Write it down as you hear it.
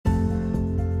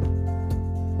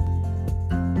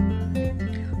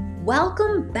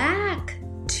Welcome back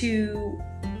to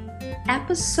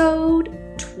episode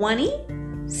 20,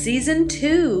 season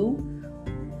 2,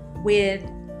 with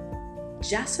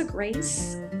Jessa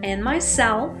Grace and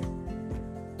myself.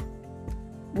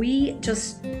 We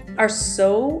just are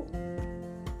so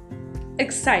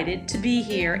excited to be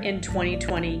here in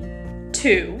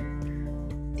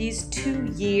 2022. These 2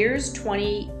 years,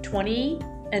 2020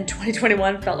 and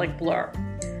 2021, felt like blur.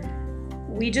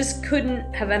 We just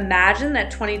couldn't have imagined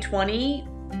that 2020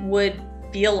 would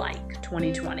feel like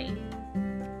 2020.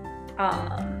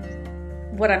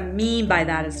 What I mean by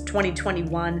that is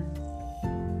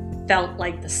 2021 felt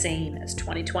like the same as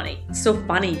 2020. It's so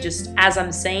funny, just as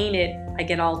I'm saying it, I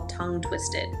get all tongue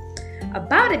twisted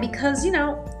about it because, in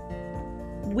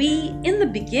the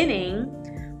beginning,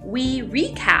 we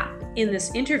recap in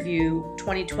this interview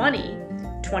 2020,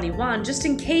 21, just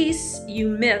in case you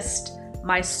missed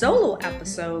my solo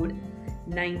episode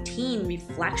 19,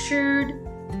 reflections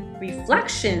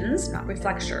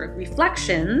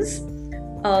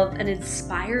of an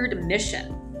inspired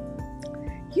mission.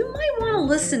 You might want to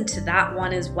listen to that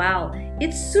one as well.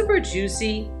 It's super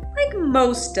juicy, like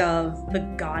most of the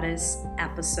Goddess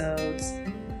episodes.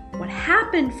 What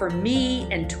happened for me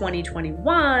in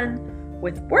 2021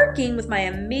 with working with my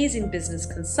amazing business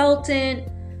consultant,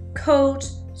 coach,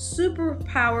 super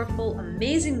powerful,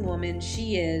 amazing woman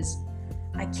she is.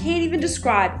 I can't even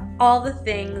describe all the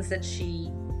things that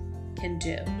she can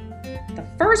do. The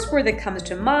first word that comes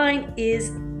to mind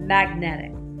is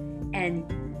magnetic. And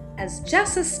as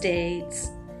Jessa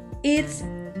states, it's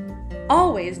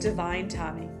always divine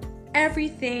timing.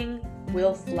 Everything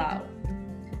will flow.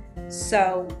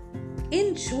 So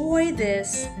enjoy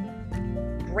this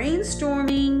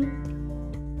brainstorming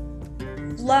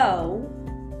flow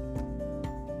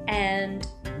and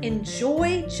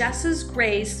enjoy Jessa's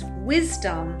Grace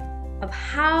wisdom of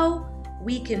how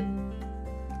we can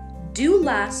do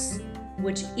less,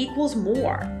 which equals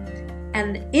more.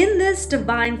 And in this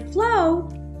divine flow,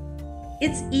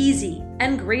 it's easy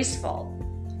and graceful.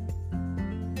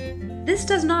 This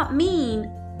does not mean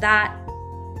that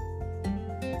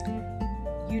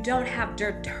you don't have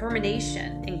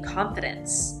determination and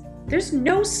confidence. There's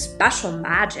no special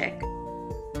magic.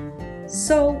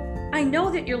 So I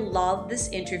know that you'll love this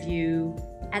interview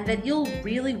and that you'll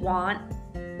really want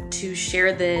to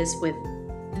share this with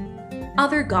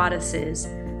other goddesses.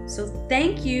 So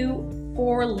thank you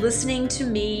for listening to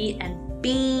me and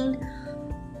being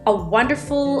a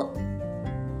wonderful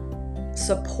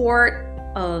support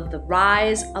of the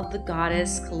Rise of the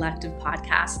Goddess Collective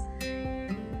podcast.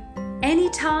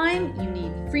 Anytime you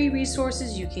need free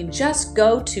resources, you can just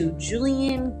go to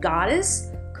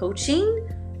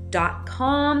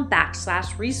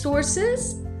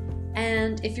juliangoddesscoaching.com/resources.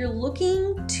 And if you're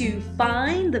looking to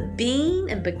find the being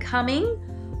and becoming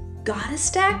Goddess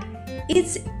Deck,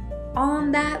 it's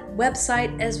on that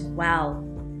website as well.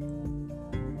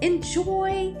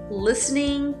 Enjoy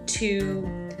listening to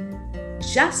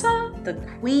Jessa, the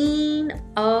Queen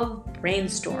of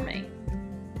Brainstorming.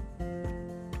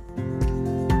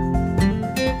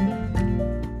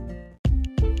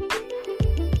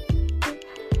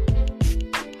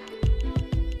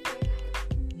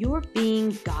 Your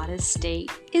being goddess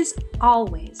state is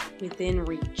always within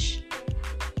reach.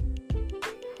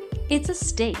 It's a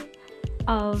state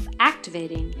of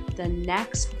activating the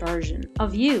next version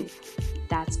of you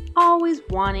that's always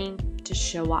wanting to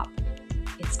show up.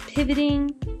 It's pivoting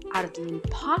out of the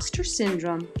imposter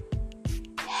syndrome,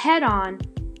 head on,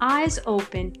 eyes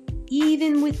open,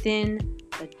 even within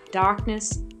the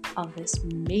darkness of this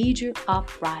major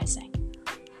uprising.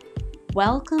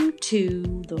 Welcome to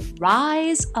the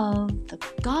Rise of the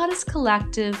Goddess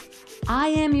Collective. I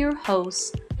am your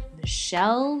host,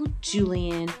 Michelle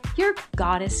Julian, your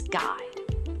goddess guide.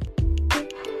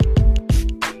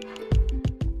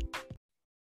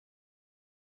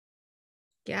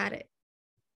 Got it.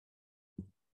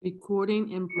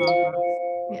 Recording in progress.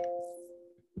 Yes.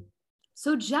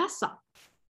 So Jessa,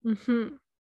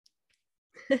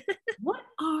 what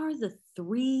are the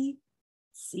 3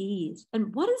 C's?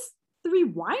 And what is the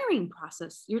rewiring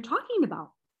process you're talking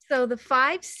about? So the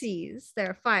 5 C's,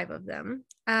 there are 5 of them.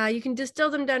 You can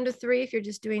distill them down to 3 if you're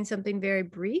just doing something very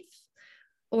brief,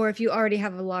 or if you already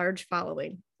have a large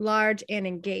following, large and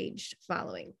engaged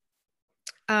following.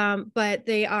 But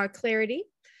they are clarity,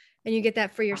 and you get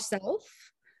that for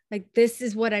yourself. Like, this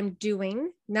is what I'm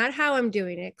doing, not how I'm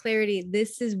doing it. Clarity,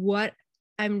 this is what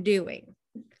I'm doing.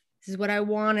 This is what I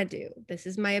want to do. This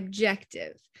is my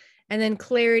objective. And then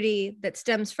clarity that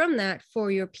stems from that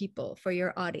for your people, for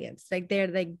your audience. Like,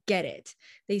 they get it.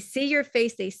 They see your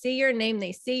face, they see your name,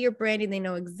 they see your branding, they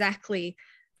know exactly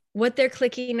what they're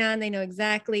clicking on. They know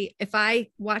exactly, if I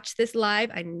watch this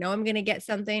live, I know I'm going to get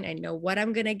something. I know what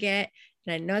I'm going to get,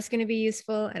 and I know it's going to be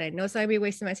useful, and I know it's not going to be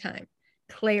wasting my time.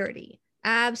 Clarity,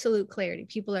 absolute clarity.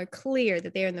 People are clear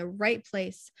that they're in the right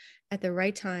place at the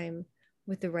right time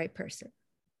with the right person,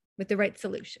 with the right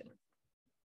solution.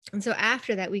 And so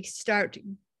after that, we start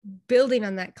building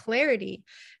on that clarity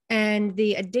and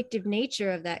the addictive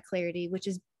nature of that clarity, which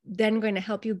is then going to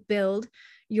help you build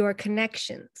your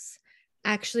connections,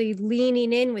 actually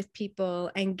leaning in with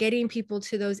people and getting people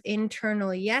to those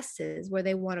internal yeses where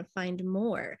they want to find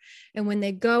more. And when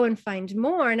they go and find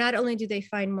more, not only do they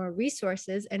find more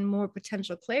resources and more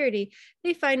potential clarity,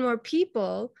 they find more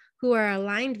people who are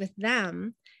aligned with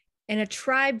them and a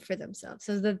tribe for themselves.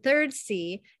 So the third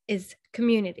C is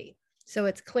community. So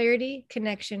it's clarity,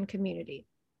 connection, community.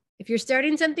 If you're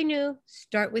starting something new,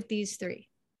 start with these three.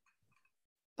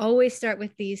 Always start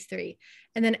with these three.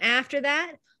 And then after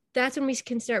that, that's when we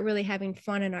can start really having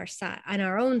fun on our side, on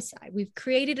our own side. We've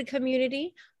created a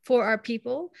community for our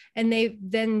people, and they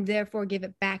then therefore give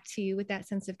it back to you with that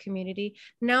sense of community.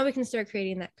 Now we can start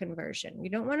creating that conversion. We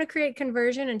don't want to create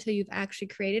conversion until you've actually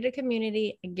created a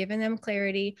community and given them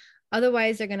clarity.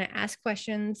 Otherwise, they're going to ask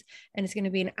questions, and it's going to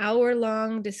be an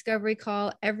hour-long discovery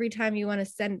call every time you want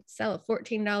to sell a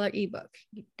 $14 ebook.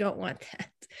 You don't want that.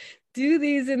 Do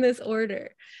these in this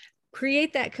order.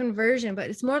 Create that conversion, but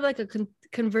it's more like a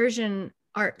conversion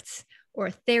arts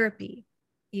or therapy.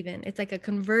 Even it's like a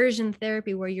conversion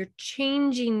therapy where you're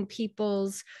changing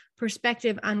people's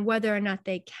perspective on whether or not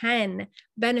they can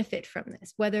benefit from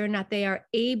this, whether or not they are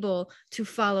able to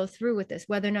follow through with this,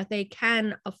 whether or not they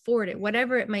can afford it,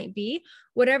 whatever it might be,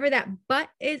 whatever that but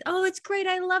is. Oh, it's great,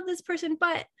 I love this person,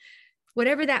 but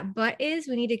whatever that but is,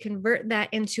 we need to convert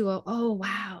that into a, oh,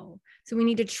 wow. So we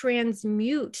need to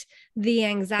transmute the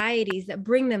anxieties that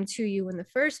bring them to you in the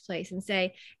first place and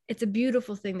say, it's a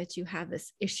beautiful thing that you have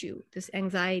this issue, this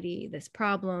anxiety, this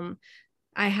problem.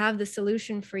 I have the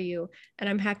solution for you, and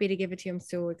I'm happy to give it to you. I'm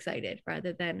so excited,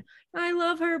 rather than, I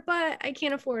love her, but I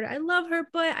can't afford it. I love her,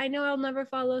 but I know I'll never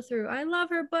follow through. I love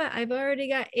her, but I've already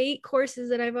got 8 courses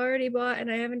that I've already bought and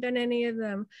I haven't done any of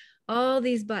them. All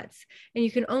these buts. And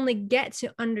you can only get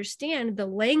to understand the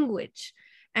language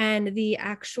and the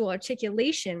actual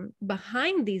articulation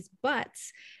behind these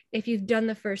buts if you've done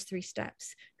the first 3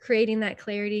 steps, creating that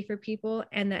clarity for people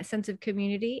and that sense of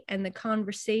community and the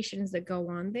conversations that go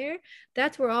on there.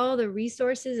 That's where all the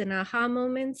resources and aha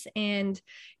moments and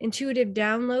intuitive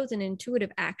downloads and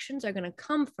intuitive actions are going to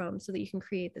come from, so that you can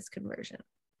create this conversion.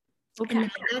 Okay.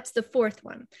 And that's the 4th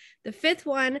one. The 5th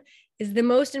one is the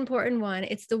most important one.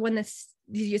 It's the one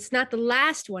it's not the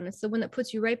last one. It's the one that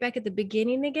puts you right back at the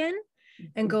beginning again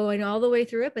and going all the way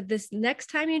through it. But this next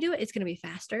time you do it, it's going to be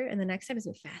faster. And the next time it's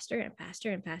going to be faster and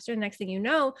faster and faster. And next thing you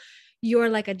know, you're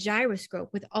like a gyroscope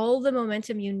with all the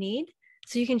momentum you need.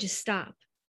 So you can just stop.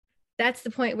 That's the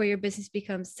point where your business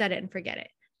becomes set it and forget it.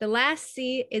 The last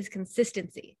C is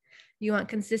consistency. You want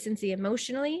consistency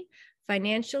emotionally,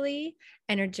 financially,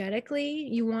 energetically.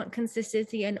 You want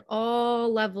consistency in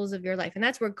all levels of your life. And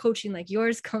that's where coaching like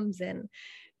yours comes in.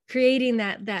 Creating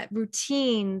that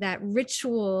routine, that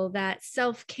ritual, that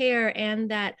self-care, and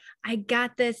that I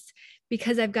got this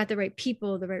because I've got the right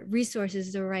people, the right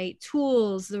resources, the right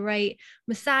tools, the right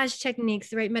massage techniques,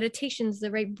 the right meditations,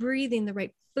 the right breathing, the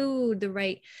right food, the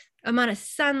right amount of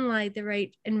sunlight, the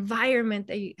right environment,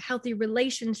 the healthy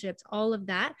relationships. All of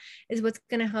that is what's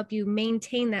going to help you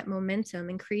maintain that momentum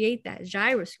and create that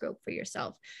gyroscope for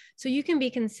yourself, so you can be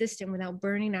consistent without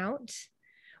burning out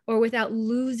or without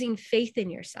losing faith in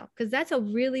yourself. Because that's a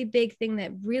really big thing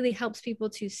that really helps people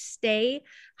to stay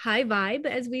high vibe,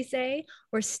 as we say,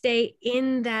 or stay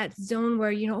in that zone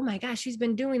where, oh my gosh, she's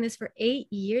been doing this for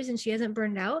 8 years and she hasn't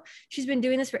burned out. She's been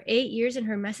doing this for 8 years and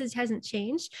her message hasn't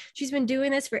changed. She's been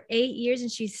doing this for 8 years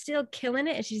and she's still killing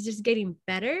it, and she's just getting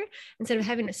better instead of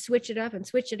having to switch it up and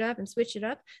switch it up and switch it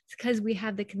up. It's because we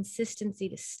have the consistency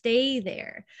to stay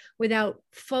there without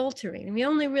faltering. And we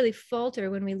only really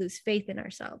falter when we lose faith in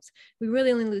ourselves. We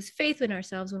really only lose faith in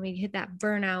ourselves when we hit that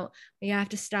burnout. We have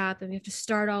to stop and we have to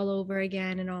start all over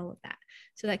again and all of that.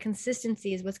 So that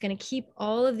consistency is what's going to keep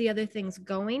all of the other things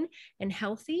going and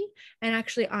healthy and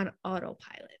actually on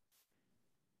autopilot.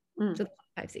 So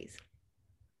 5 C's.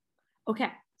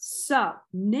 Okay. So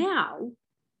now,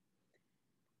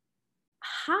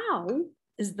 how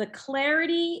does the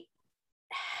clarity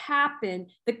happen?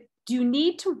 Do you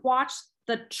need to watch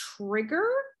the trigger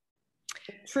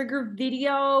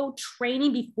video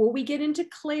training before we get into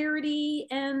clarity?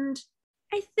 And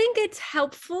I think it's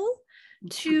helpful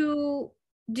to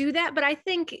do that, but I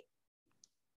think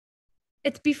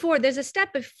it's before, there's a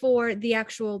step before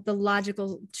the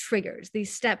logical triggers,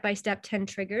 these step-by-step 10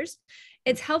 triggers.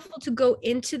 It's helpful to go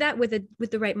into that with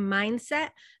the right mindset,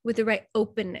 with the right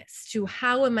openness to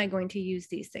how am I going to use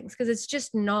these things? Because it's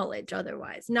just knowledge.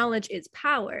 Otherwise, knowledge is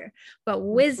power, but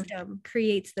wisdom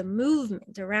creates the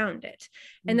movement around it.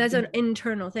 And that's an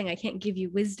internal thing. I can't give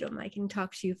you wisdom. I can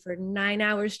talk to you for 9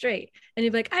 hours straight and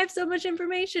you're like, I have so much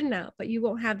information now, but you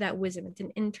won't have that wisdom. It's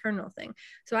an internal thing.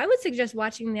 So I would suggest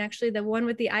watching the one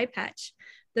with the eye patch,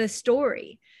 the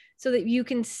story, so that you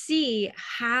can see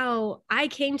how I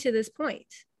came to this point.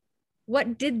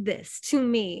 What did this to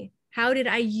me? How did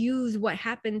I use what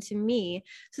happened to me?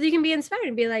 So that you can be inspired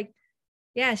and be like,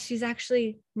 yeah, she's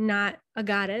actually not a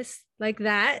goddess like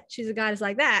that. She's a goddess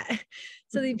like that.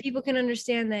 So that people can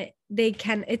understand that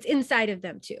it's inside of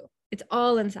them too. It's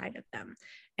all inside of them.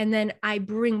 And then I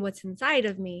bring what's inside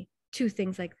of me to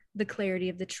things like the clarity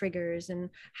of the triggers and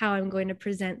how I'm going to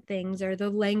present things, or the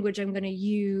language I'm going to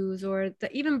use, or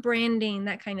even branding,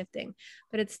 that kind of thing.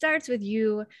 But it starts with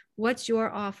you, what's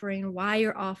your offering, why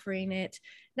you're offering it,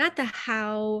 not the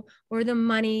how or the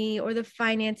money or the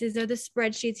finances or the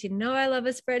spreadsheets. You know, I love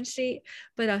a spreadsheet,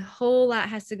 but a whole lot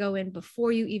has to go in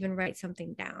before you even write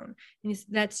something down. And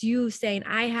that's you saying,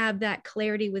 I have that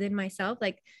clarity within myself.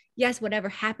 Like, yes, whatever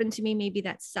happened to me, maybe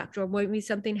that sucked, or maybe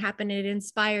something happened and it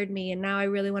inspired me, and now I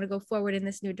really want to go forward in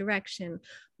this new direction.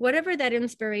 Whatever that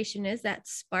inspiration is, that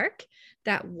spark,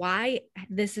 that why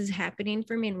this is happening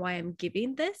for me and why I'm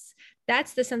giving this,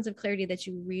 that's the sense of clarity that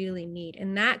you really need.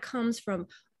 And that comes from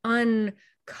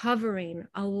uncovering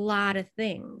a lot of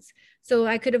things. So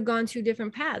I could have gone 2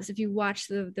 different paths. If you watch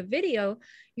the video,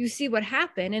 you see what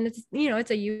happened, and it's,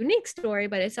 it's a unique story,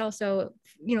 but it's also,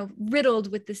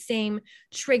 riddled with the same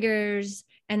triggers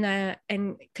and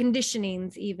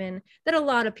conditionings even that a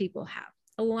lot of people have.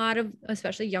 A lot of,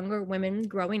 especially younger women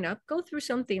growing up, go through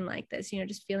something like this,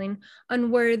 just feeling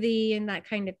unworthy and that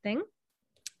kind of thing.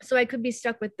 So I could be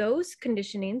stuck with those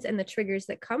conditionings and the triggers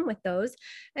that come with those,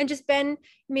 and just been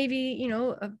maybe,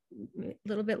 a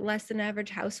little bit less than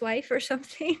average housewife or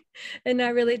something, and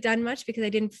not really done much because I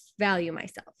didn't value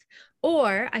myself.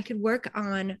 Or I could work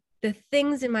on the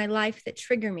things in my life that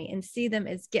trigger me and see them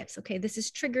as gifts. Okay, this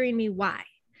is triggering me. Why?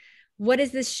 What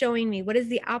is this showing me? What is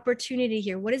the opportunity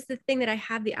here? What is the thing that I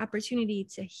have the opportunity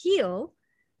to heal?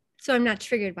 So I'm not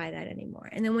triggered by that anymore.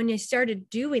 And then when you started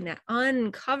doing that,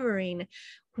 uncovering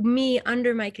me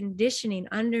under my conditioning,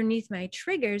 underneath my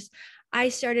triggers, I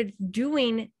started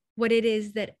doing what it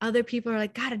is that other people are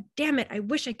like, God damn it, I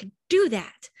wish I could do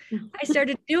that. I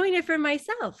started doing it for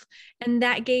myself. And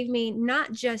that gave me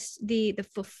not just the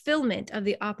fulfillment of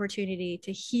the opportunity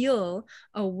to heal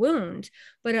a wound,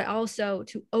 but also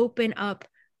to open up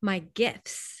my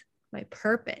gifts, my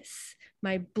purpose,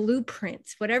 my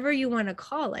blueprints, whatever you want to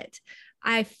call it.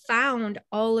 I found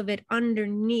all of it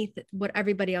underneath what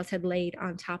everybody else had laid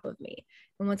on top of me.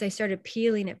 And once I started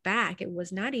peeling it back, it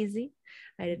was not easy.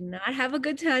 I did not have a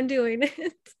good time doing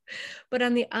it. But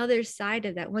on the other side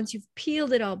of that, once you've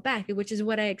peeled it all back, which is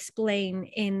what I explain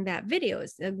in that video,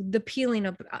 is the peeling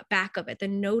back of it, the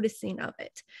noticing of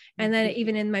it. And then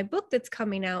even in my book that's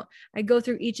coming out, I go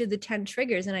through each of the 10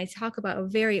 triggers and I talk about a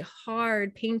very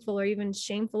hard, painful, or even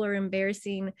shameful or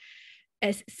embarrassing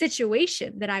a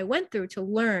situation that I went through to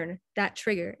learn that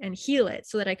trigger and heal it,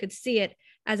 so that I could see it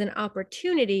as an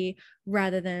opportunity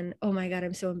rather than, oh my God,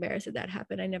 I'm so embarrassed that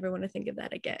happened. I never want to think of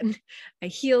that again. I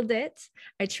healed it,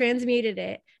 I transmuted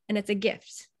it, and it's a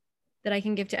gift that I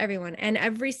can give to everyone. And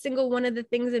every single one of the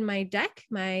things in my deck,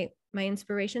 my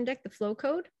inspiration deck, the flow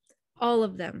code, all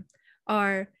of them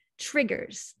are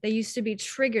triggers. They used to be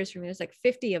triggers for me. There's like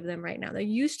 50 of them right now. There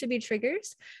used to be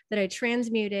triggers that I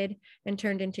transmuted and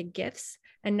turned into gifts.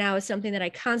 And now it's something that I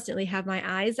constantly have my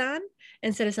eyes on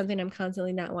instead of something I'm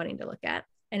constantly not wanting to look at.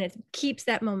 And it keeps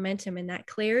that momentum, and that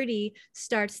clarity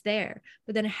starts there.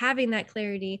 But then having that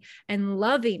clarity and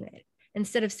loving it,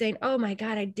 instead of saying, oh my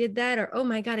God, I did that, or oh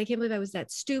my God, I can't believe I was that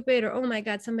stupid, or oh my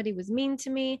God, somebody was mean to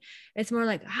me. It's more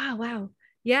like, oh, wow.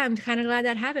 Yeah, I'm kind of glad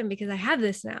that happened because I have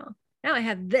this now. Now I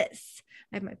have this.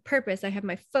 I have my purpose. I have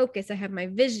my focus. I have my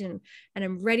vision, and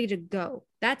I'm ready to go.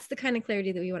 That's the kind of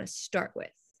clarity that we want to start with.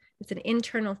 It's an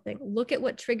internal thing. Look at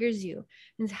what triggers you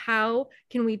and how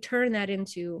can we turn that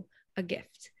into a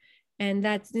gift? And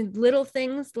that's little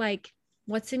things like,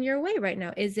 what's in your way right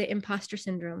now? Is it imposter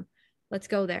syndrome? Let's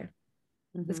go there.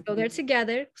 Let's go there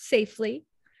together safely,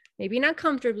 maybe not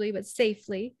comfortably, but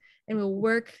safely. And we'll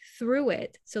work through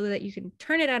it so that you can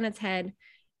turn it on its head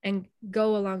and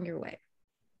go along your way.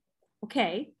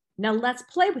 Okay, now let's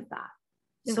play with that.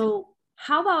 Okay. So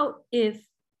how about if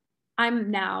I'm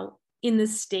now in the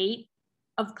state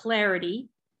of clarity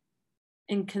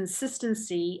and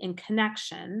consistency and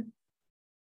connection.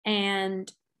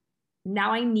 And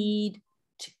now I need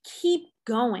to keep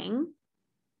going,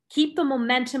 keep the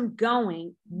momentum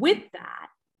going with that.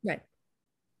 Right.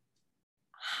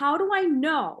 How do I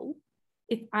know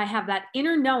if I have that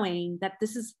inner knowing that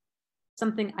this is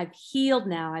something I've healed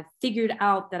now? I've figured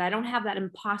out that I don't have that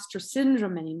imposter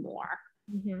syndrome anymore.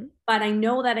 Mm-hmm. But I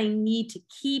know that I need to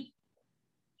keep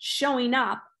showing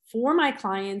up for my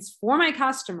clients, for my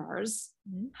customers.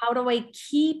 Mm-hmm. How do I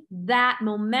keep that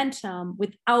momentum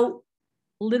without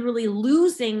literally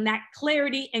losing that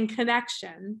clarity and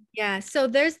connection? Yeah. So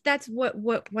that's what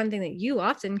one thing that you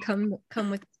often come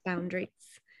with boundaries.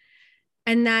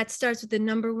 And that starts with the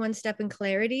number one step in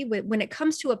clarity when it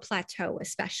comes to a plateau,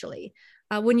 especially.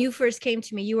 When you first came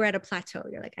to me, you were at a plateau.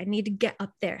 You're like, I need to get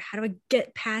up there. How do I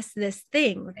get past this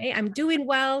thing? Right? I'm doing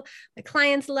well. My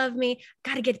clients love me.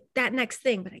 Got to get that next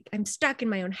thing, but I'm stuck in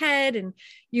my own head. And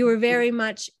you were very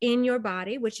much in your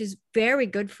body, which is very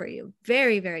good for you.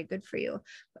 Very, very good for you.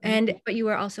 But you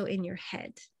were also in your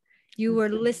head. You were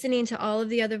listening to all of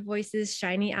the other voices,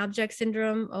 shiny object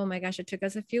syndrome. Oh my gosh, it took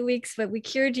us a few weeks, but we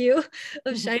cured you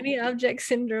of shiny object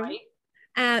syndrome. Right.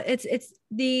 It's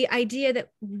the idea that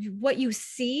what you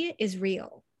see is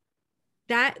real.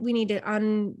 That we need to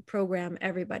unprogram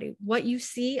everybody. What you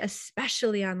see,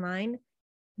 especially online,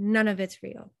 none of it's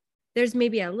real. There's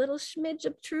maybe a little smidge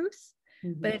of truth,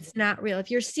 but it's not real.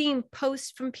 If you're seeing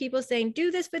posts from people saying,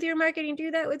 do this with your marketing,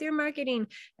 do that with your marketing,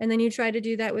 and then you try to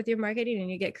do that with your marketing and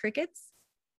you get crickets,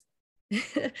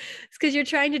 it's because you're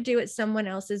trying to do it someone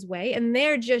else's way and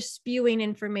they're just spewing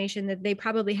information that they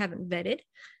probably haven't vetted.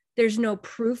 There's no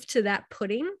proof to that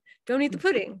pudding. Don't eat the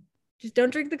pudding. Just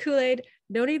don't drink the Kool-Aid.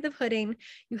 Don't eat the pudding.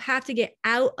 You have to get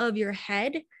out of your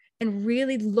head and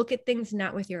really look at things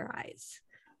not with your eyes.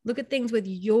 Look at things with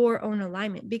your own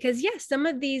alignment. Because yes, some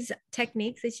of these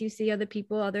techniques that you see other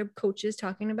people, other coaches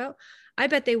talking about, I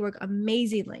bet they work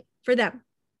amazingly for them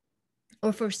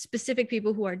or for specific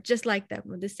people who are just like them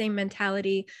with the same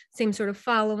mentality, same sort of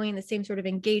following, the same sort of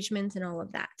engagements and all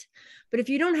of that. But if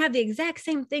you don't have the exact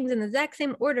same things in the exact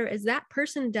same order as that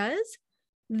person does,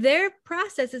 their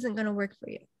process isn't going to work for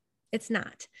you. It's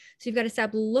not. So you've got to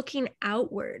stop looking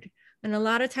outward. And a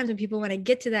lot of times when people want to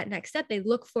get to that next step, they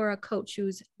look for a coach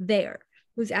who's there,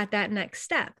 who's at that next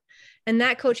step. And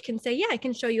that coach can say, yeah, I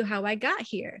can show you how I got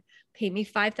here. Pay me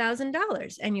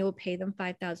 $5,000, and you will pay them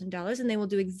 $5,000 and they will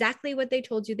do exactly what they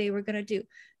told you they were going to do.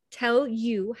 Tell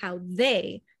you how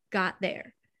they got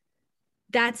there.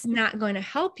 That's not going to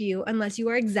help you unless you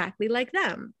are exactly like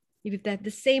them. You've got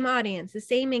the same audience, the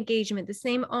same engagement, the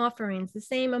same offerings, the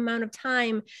same amount of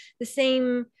time, the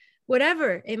same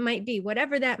whatever it might be,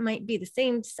 whatever that might be, the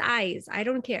same size, I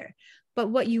don't care. But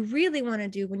what you really want to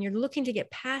do when you're looking to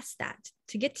get past that,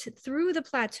 to get through the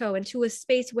plateau into a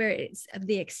space where it's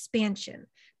the expansion,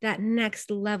 that next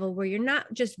level where you're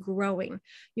not just growing,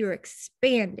 you're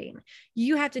expanding.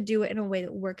 You have to do it in a way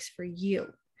that works for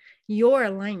you. Your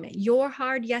alignment, your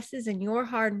hard yeses and your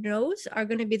hard nos are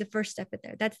going to be the first step in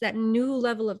there. That's that new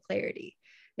level of clarity.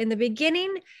 In the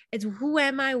beginning, it's who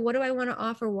am I? What do I want to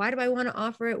offer? Why do I want to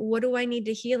offer it? What do I need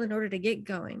to heal in order to get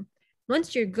going?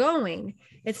 Once you're going,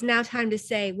 it's now time to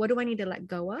say, what do I need to let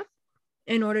go of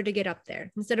in order to get up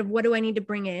there? Instead of what do I need to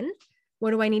bring in?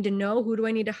 What do I need to know? Who do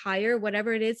I need to hire?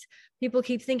 Whatever it is, people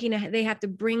keep thinking they have to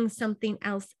bring something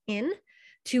else in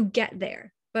to get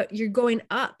there, but you're going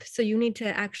up. So you need to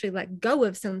actually let go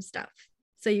of some stuff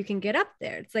so you can get up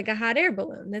there. It's like a hot air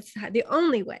balloon. That's the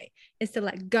only way is to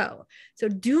let go. So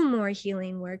do more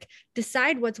healing work,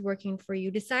 decide what's working for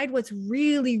you, decide what's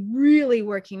really, really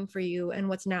working for you and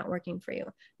what's not working for you.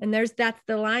 And that's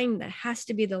the line that has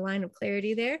to be the line of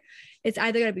clarity there. It's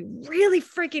either going to be really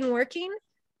freaking working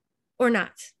or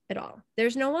not at all.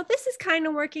 There's no, well, this is kind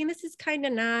of working. This is kind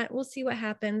of not. We'll see what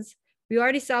happens. We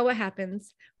already saw what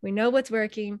happens. We know what's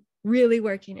working, really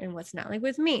working, and what's not. Like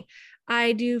with me,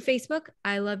 I do Facebook.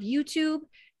 I love YouTube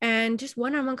and just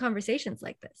one-on-one conversations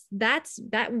like this.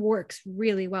 That works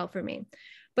really well for me.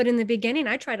 But in the beginning,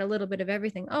 I tried a little bit of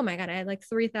everything. Oh my God, I had like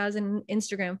 3,000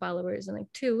 Instagram followers in like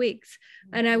 2 weeks.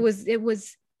 And it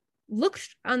was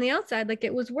looked on the outside like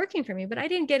it was working for me, but I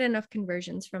didn't get enough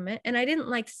conversions from it. And I didn't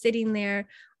like sitting there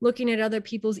looking at other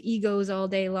people's egos all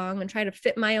day long and try to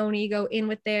fit my own ego in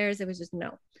with theirs. It was just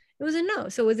no. It was a no.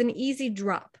 So it was an easy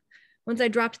drop. Once I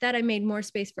dropped that, I made more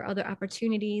space for other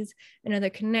opportunities and other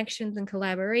connections and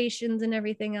collaborations and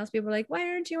everything else. People were like, why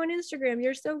aren't you on Instagram?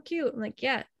 You're so cute. I'm like,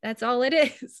 yeah, that's all it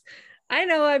is. I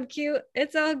know I'm cute.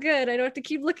 It's all good. I don't have to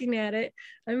keep looking at it.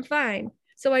 I'm fine.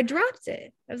 So I dropped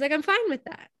it. I was like, I'm fine with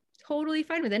that. Totally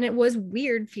fine with it. And it was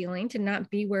weird feeling to not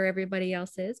be where everybody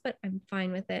else is, but I'm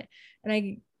fine with it.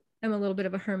 And I'm a little bit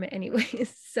of a hermit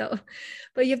anyways. So,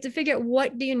 but you have to figure out,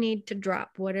 what do you need to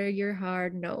drop? What are your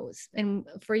hard no's? And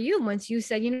for you, once you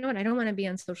said, you know what, I don't want to be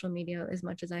on social media as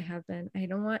much as I have been, I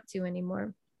don't want to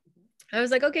anymore, I was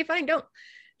like, okay, fine, don't.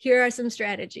 Here are some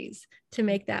strategies to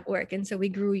make that work. And so we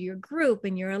grew your group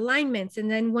and your alignments. And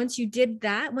then once you did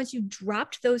that, once you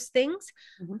dropped those things,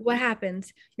 what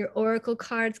happens? Your oracle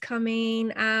cards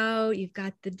coming out, you've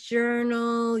got the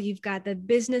journal, you've got the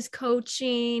business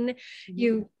coaching.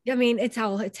 I mean,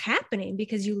 it's happening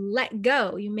because you let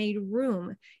go, you made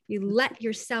room, you let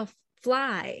yourself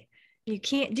fly. You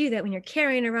can't do that when you're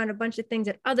carrying around a bunch of things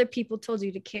that other people told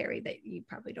you to carry that you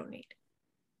probably don't need.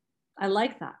 I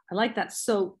like that. I like that.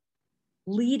 So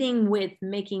leading with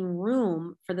making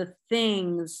room for the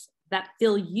things that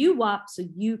fill you up so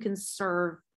you can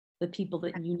serve the people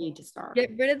that you need to serve.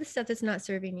 Get rid of the stuff that's not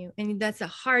serving you. And that's a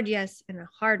hard yes and a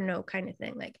hard no kind of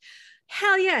thing. Like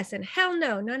hell yes and hell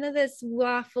no. None of this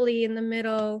waffly in the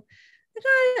middle.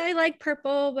 I like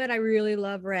purple, but I really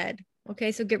love red.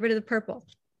 Okay, so get rid of the purple.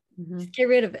 Just get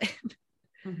rid of it.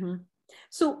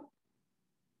 So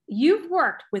you've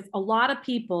worked with a lot of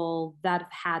people that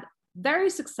have had very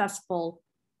successful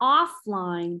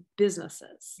offline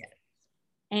businesses. Yes.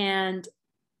 And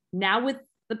now with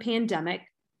the pandemic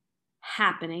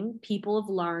happening, people have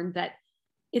learned that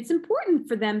it's important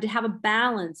for them to have a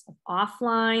balance of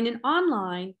offline and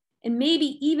online, and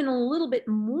maybe even a little bit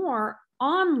more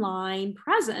online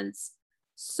presence.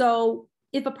 So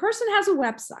if a person has a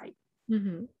website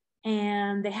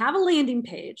and they have a landing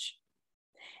page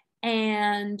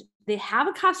and they have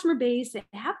a customer base, they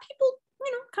have people,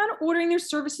 kind of ordering their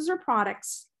services or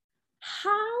products,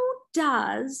 how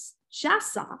does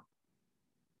Jessa,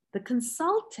 the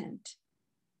consultant,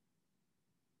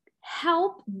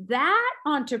 help that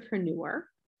entrepreneur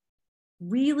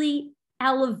really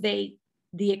elevate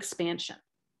the expansion?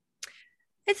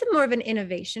 It's more of an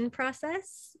innovation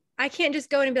process. I can't just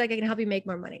go in and be like, I can help you make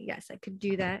more money. Yes, I could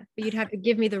do that, but you'd have to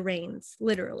give me the reins,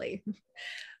 literally.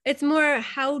 It's more,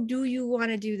 how do you want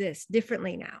to do this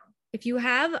differently now? If you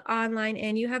have online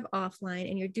and you have offline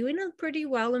and you're doing pretty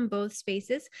well in both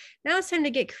spaces, now it's time to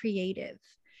get creative.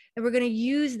 And we're going to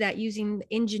use that using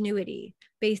ingenuity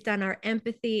based on our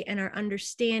empathy and our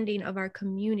understanding of our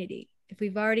community. If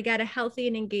we've already got a healthy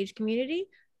and engaged community,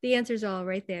 the answer's all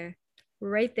right there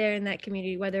in that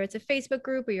community, whether it's a Facebook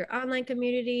group or your online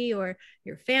community or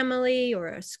your family or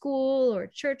a school or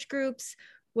church groups,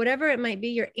 whatever it might be,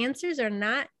 your answers are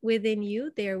not within you,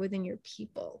 they are within your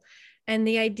people. And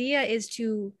the idea is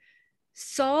to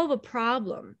solve a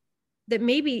problem that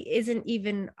maybe isn't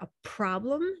even a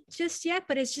problem just yet,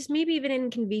 but it's just maybe even an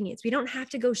inconvenience. We don't have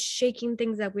to go shaking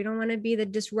things up. We don't want to be the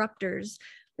disruptors.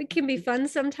 It can be fun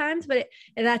sometimes, but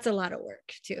that's a lot of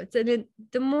work too.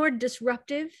 The more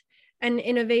disruptive and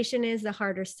innovation is, the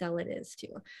harder sell it is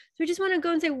too. So we just want to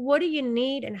go and say, what do you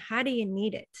need and how do you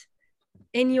need it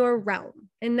in your realm?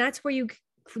 And that's where you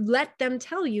let them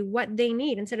tell you what they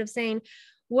need, instead of saying,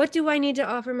 what do I need to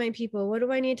offer my people? What do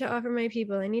I need to offer my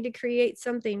people? I need to create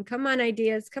something. Come on,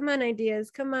 ideas. Come on, ideas.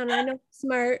 Come on. I know I'm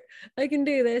smart. I can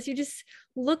do this. You just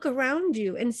look around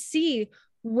you and see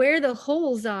where the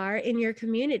holes are in your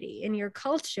community, in your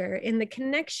culture, in the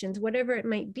connections, whatever it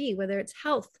might be, whether it's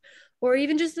health or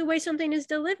even just the way something is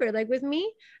delivered. Like with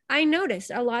me, I noticed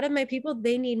a lot of my people,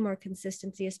 they need more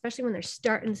consistency, especially when they're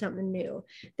starting something new.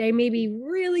 They may be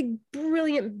really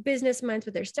brilliant business minds,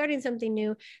 but they're starting something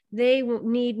new. They won't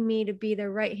need me to be their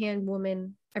right-hand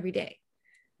woman every day.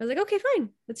 I was like, okay, fine,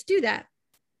 let's do that.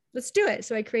 Let's do it.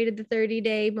 So I created the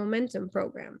 30-day momentum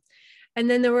program. And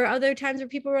then there were other times where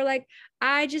people were like,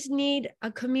 I just need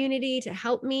a community to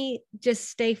help me just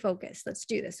stay focused. Let's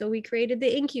do this. So we created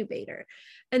the incubator.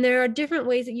 And there are different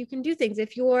ways that you can do things.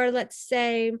 If you're, let's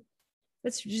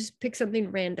just pick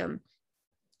something random.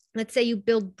 Let's say you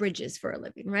build bridges for a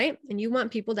living, right? And you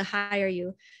want people to hire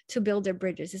you to build their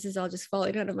bridges. This is all just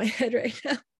falling out of my head right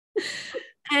now.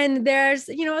 And there's,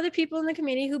 other people in the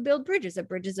community who build bridges. A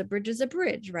bridge is a bridge is a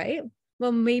bridge, right?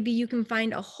 Well, maybe you can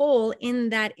find a hole in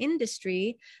that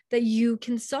industry that you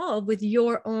can solve with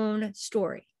your own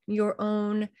story, your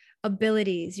own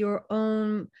abilities, your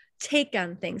own take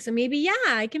on things. So maybe,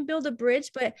 I can build a bridge,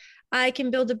 but I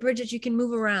can build a bridge that you can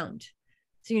move around.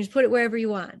 So you just put it wherever you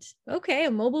want. Okay,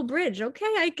 a mobile bridge.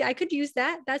 Okay, I could use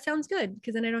that. That sounds good,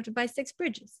 because then I don't have to buy 6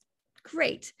 bridges.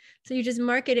 Great. So you just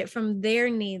market it from their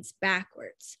needs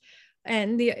backwards.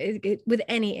 And with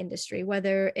any industry,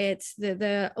 whether it's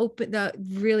the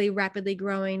really rapidly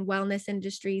growing wellness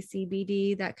industry,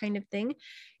 CBD, that kind of thing.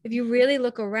 If you really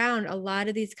look around, a lot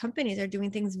of these companies are doing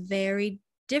things very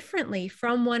differently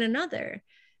from one another.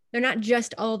 They're not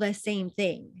just all the same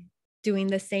thing. doing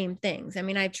the same things. I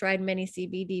mean, I've tried many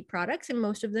CBD products and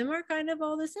most of them are kind of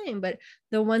all the same, but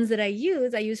the ones that I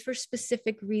use for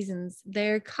specific reasons.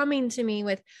 They're coming to me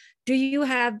with, do you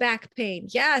have back pain?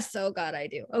 Yes. Oh God, I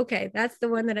do. Okay. That's the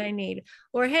one that I need.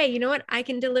 Or, hey, you know what? I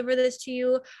can deliver this to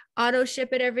you, auto ship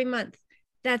it every month.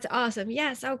 That's awesome.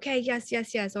 Yes. Okay. Yes,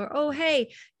 yes, yes. Or, oh,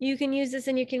 hey, you can use this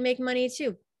and you can make money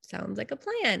too. Sounds like a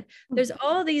plan. There's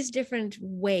all these different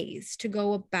ways to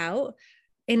go about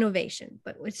innovation,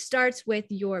 but it starts with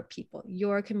your people,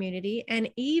 your community, and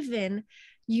even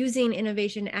using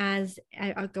innovation as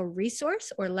a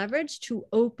resource or leverage to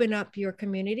open up your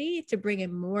community to bring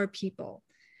in more people.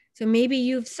 So maybe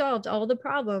you've solved all the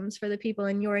problems for the people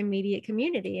in your immediate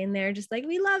community and they're just like,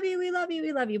 we love you, we love you,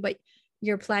 we love you, but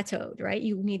you're plateaued, right?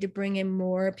 You need to bring in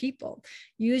more people.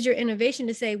 Use your innovation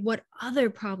to say, what other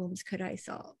problems could I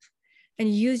solve?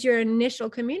 And use your initial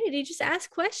community. Just ask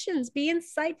questions, be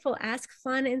insightful, ask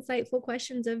fun, insightful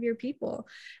questions of your people.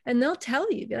 And they'll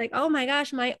tell you, be like, oh my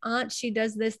gosh, my aunt, she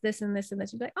does this, this, and this, and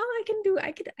this. You'll be like, oh, I could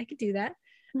do that.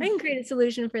 I can create a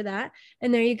solution for that.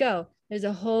 And there you go. There's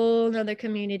a whole nother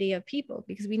community of people,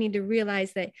 because we need to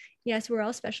realize that, yes, we're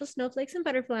all special snowflakes and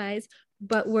butterflies,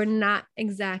 but we're not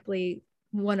exactly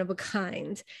one of a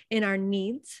kind in our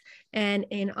needs and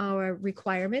in our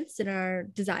requirements and our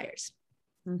desires.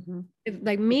 Mm-hmm.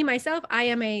 Like me, myself,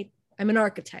 I'm an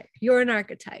archetype. You're an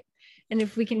archetype. And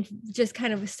if we can just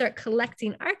kind of start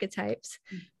collecting archetypes,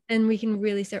 then we can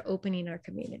really start opening our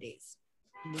communities.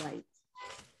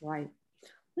 Right.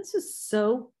 This is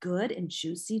so good and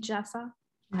juicy, Jessa.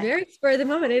 Very spur of the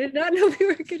moment. I did not know we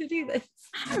were going to do this.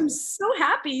 I'm so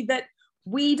happy that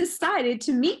we decided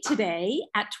to meet today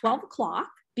at 12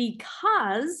 o'clock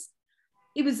because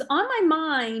it was on my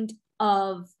mind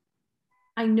of,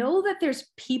 I know that there's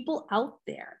people out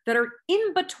there that are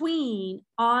in between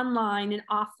online and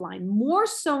offline, more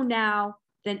so now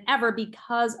than ever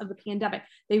because of the pandemic.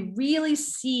 They really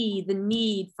see the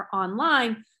need for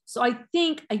online. So I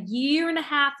think a year and a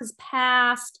half has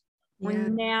passed. We're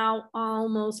now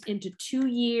almost into 2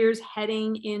 years,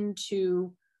 heading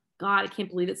into, God, I can't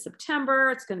believe it's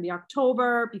September. It's going to be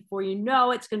October. Before you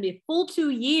know it, it's going to be a full 2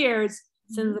 years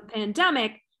since the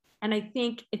pandemic. And I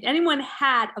think if anyone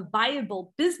had a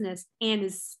viable business and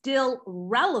is still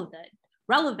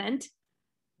relevant,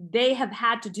 they have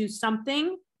had to do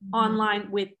something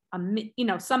online with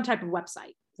some type of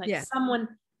website. Like someone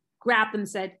grabbed them and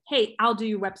said, hey, I'll do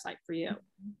your website for you.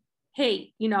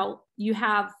 Hey, you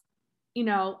have,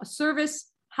 a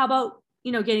service. How about,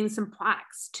 getting some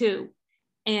products too?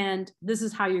 And this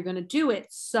is how you're going to do it.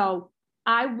 So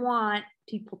I want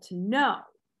people to know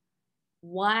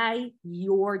why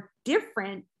you're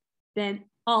different than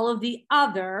all of the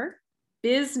other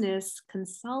business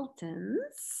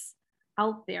consultants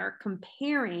out there,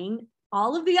 comparing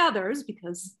all of the others,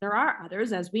 because there are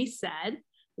others, as we said,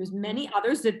 there's many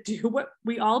others that do what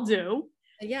we all do.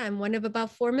 Yeah, I'm one of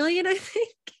about 4 million, I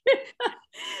think.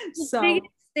 So the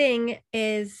biggest thing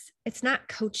is it's not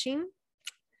coaching.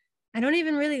 I don't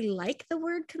even really like the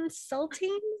word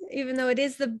consulting, even though it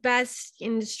is the best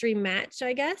industry match,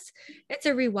 I guess. It's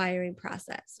a rewiring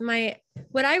process.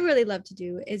 What I really love to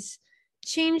do is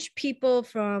change people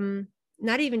from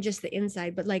not even just the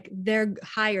inside, but like their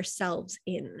higher selves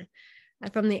in,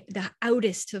 from the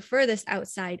outest to furthest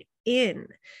outside in,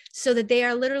 so that they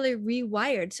are literally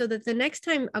rewired, so that the next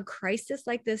time a crisis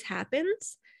like this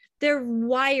happens, they're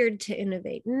wired to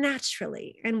innovate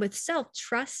naturally and with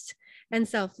self-trust and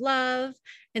self-love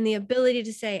and the ability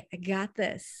to say, I got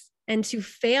this, and to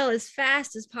fail as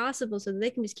fast as possible so that they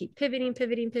can just keep pivoting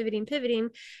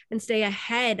and stay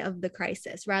ahead of the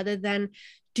crisis rather than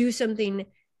do something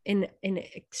in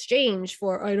exchange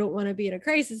for, I don't want to be in a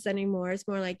crisis anymore. It's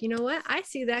more like, you know what? I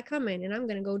see that coming and I'm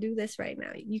going to go do this right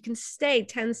now. You can stay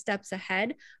 10 steps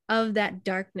ahead of that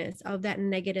darkness, of that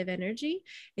negative energy,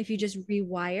 if you just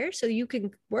rewire, so you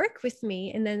can work with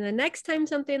me. And then the next time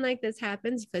something like this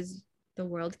happens, because the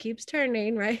world keeps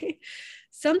turning, right?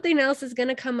 Something else is going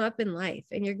to come up in life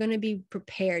and you're going to be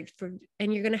prepared for,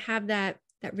 and you're going to have that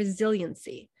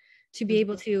resiliency to be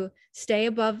able to stay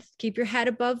above, keep your head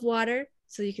above water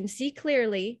so you can see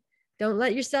clearly. Don't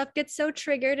let yourself get so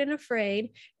triggered and afraid,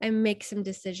 and make some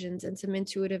decisions and some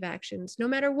intuitive actions, no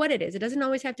matter what it is. It doesn't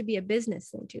always have to be a business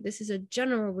thing too. This is a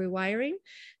general rewiring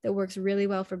that works really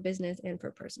well for business and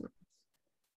for personal.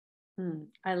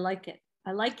 I like it.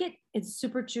 It's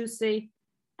super juicy.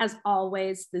 As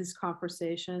always, these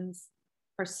conversations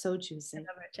are so juicy.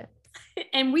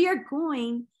 And we are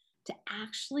going to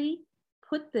actually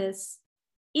put this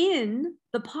in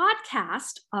the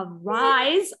podcast of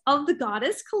Rise of the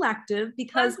Goddess Collective,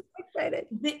 because I'm so excited.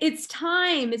 It's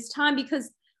time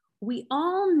because we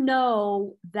all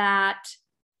know that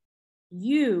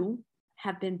you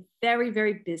have been very,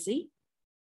 very busy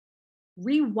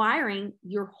rewiring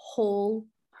your whole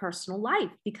personal life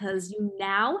because you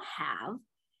now have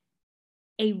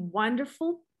a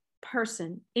wonderful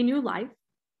person in your life.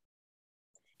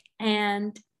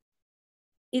 And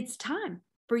it's time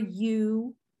for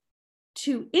you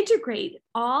to integrate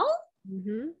all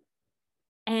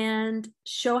and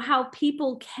show how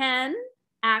people can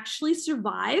actually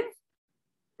survive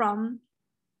from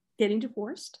getting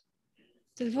divorced.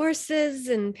 Divorces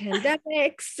and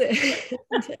pandemics.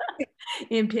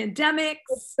 In pandemics.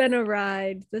 It's been a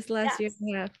ride this last year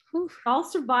and a half. Whew. All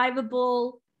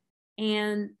survivable,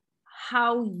 and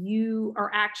how you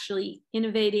are actually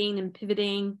innovating and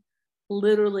pivoting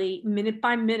literally minute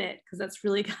by minute, because that's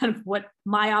really kind of what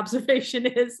my observation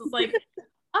is. It's like,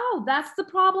 oh, that's the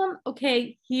problem.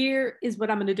 Okay, here is what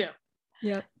I'm going to do.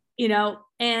 Yeah. You know,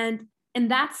 and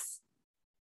that's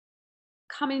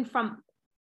coming from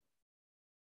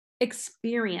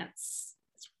experience.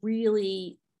 It's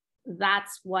really,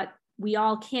 that's what we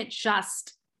all can't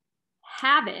just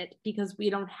have it because we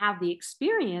don't have the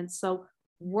experience. So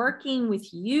working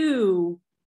with you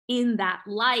in that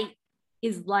light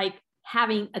is like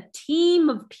having a team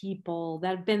of people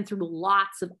that have been through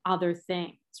lots of other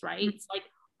things, right? It's like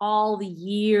all the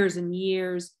years and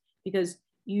years, because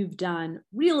you've done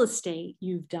real estate,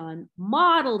 you've done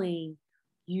modeling,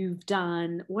 you've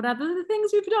done what other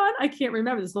things you've done? I can't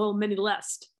remember. There's a little mini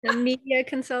list. The media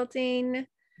consulting.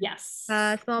 Yes.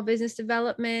 Small business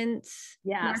development.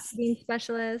 Yes. Marketing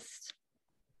specialist.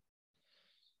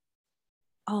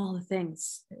 All the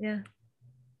things. Yeah.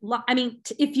 I mean,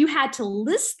 if you had to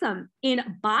list them in a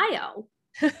bio,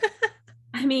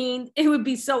 I mean, it would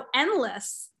be so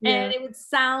endless. Yeah. And it would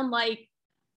sound like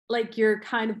you're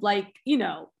kind of like, you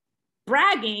know,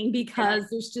 bragging, because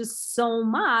there's just so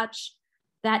much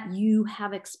that you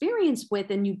have experience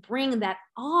with, and you bring that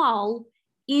all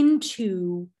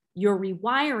into your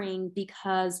rewiring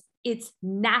because it's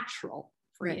natural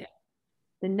for you.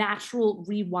 The natural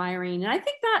rewiring. And I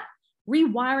think that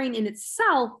rewiring in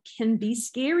itself can be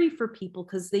scary for people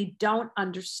because they don't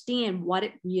understand what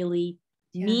it really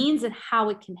means and how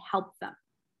it can help them.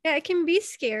 Yeah, it can be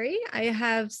scary. I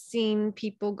have seen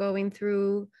people going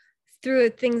through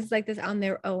things like this on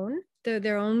their own,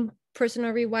 their own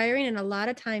personal rewiring. And a lot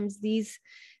of times these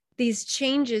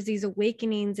changes, these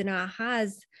awakenings and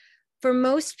ahas, for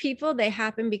most people, they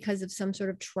happen because of some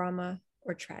sort of trauma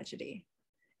or tragedy.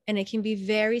 And it can be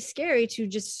very scary to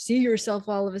just see yourself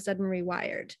all of a sudden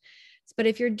rewired. But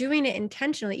if you're doing it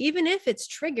intentionally, even if it's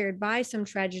triggered by some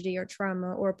tragedy or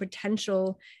trauma or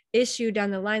potential issue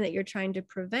down the line that you're trying to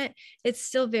prevent, it's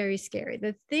still very scary.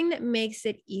 The thing that makes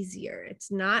it easier,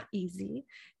 it's not easy.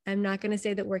 I'm not going to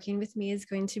say that working with me is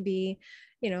going to be,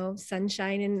 you know,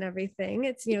 sunshine and everything.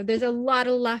 It's, you know, there's a lot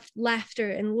of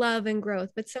laughter and love and growth,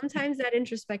 but sometimes that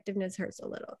introspectiveness hurts a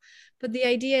little. But the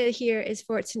idea here is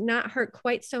for it to not hurt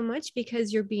quite so much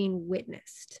because you're being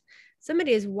witnessed.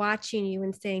 Somebody is watching you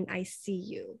and saying, I see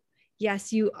you.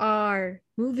 Yes, you are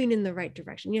moving in the right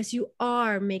direction. Yes, you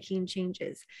are making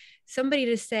changes. Somebody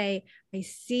to say, I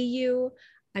see you.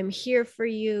 I'm here for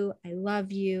you. I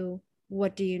love you.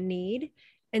 What do you need?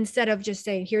 Instead of just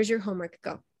saying, here's your homework,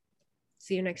 go.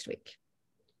 See you next week.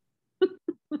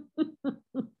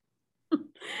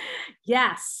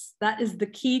 Yes, that is the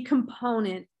key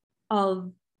component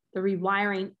of the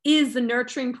rewiring, is the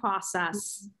nurturing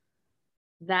process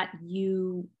that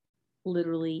you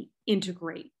literally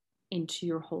integrate into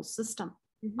your whole system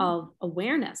of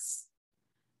awareness.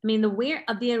 I mean,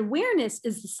 the awareness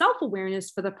is the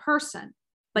self-awareness for the person,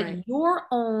 but your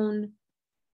own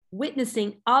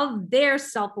witnessing of their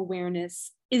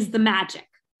self-awareness is the magic.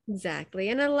 Exactly.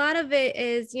 And a lot of it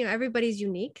is, you know, everybody's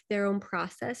unique, their own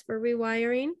process for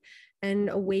rewiring and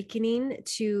awakening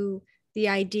to the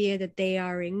idea that they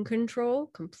are in control,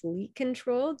 complete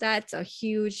control. That's a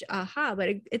huge aha, but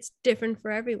it's different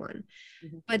for everyone.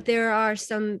 But there are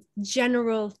some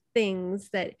general things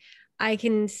that I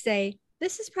can say,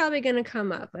 this is probably going to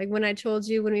come up. Like when I told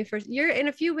you when we first, you're in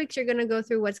a few weeks, you're going to go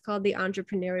through what's called the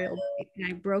entrepreneurial break. And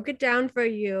I broke it down for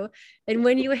you. And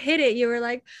when you hit it, you were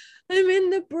like, I'm in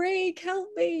the break, help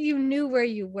me. You knew where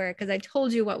you were because I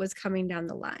told you what was coming down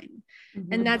the line.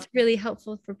 And that's really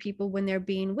helpful for people when they're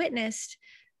being witnessed.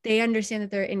 They understand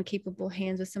that they're in capable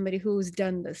hands with somebody who's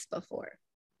done this before.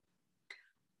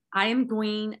 I am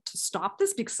going to stop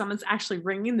this because someone's actually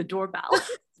ringing the doorbell.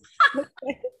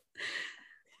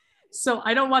 So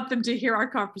I don't want them to hear our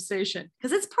conversation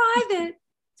because it's private.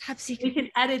 Top secret. We can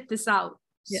edit this out.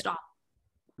 Yeah. Stop.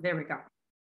 There we go.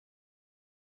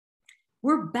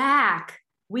 We're back.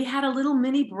 we had a little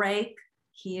mini break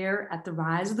here at the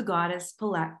Rise of the Goddess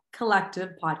Collective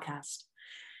podcast.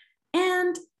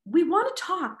 And we want to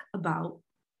talk about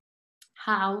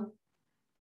how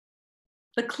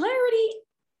the Clarity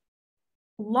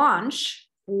launch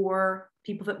for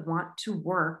people that want to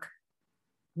work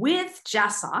with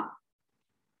Jessa,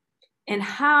 and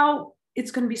how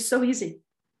it's going to be so easy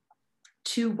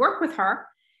to work with her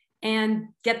and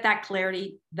get that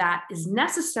clarity that is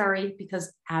necessary,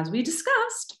 because as we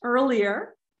discussed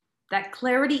earlier, that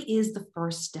clarity is the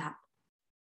first step.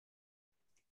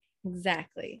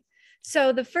 Exactly.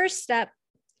 So the first step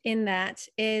in that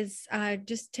is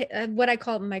what I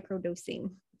call microdosing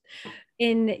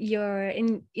in your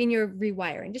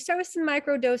rewiring. Just start with some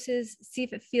micro doses, see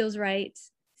if it feels right,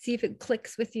 see if it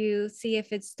clicks with you, see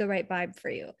if it's the right vibe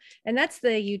for you. And that's the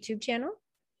YouTube channel.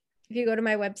 If you go to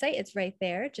my website, it's right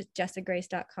there, just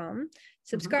jessagrace.com.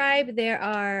 Subscribe. Mm-hmm. There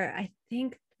are, I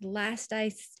think last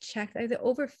I checked, there are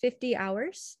over 50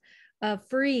 hours of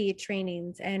free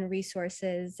trainings and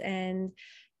resources and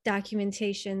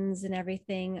documentations and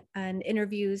everything, and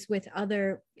interviews with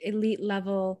other elite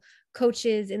level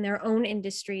coaches in their own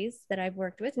industries that I've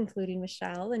worked with, including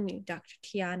Michelle and Dr.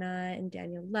 Tiana and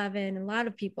Daniel Levin. A lot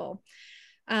of people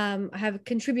have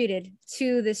contributed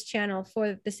to this channel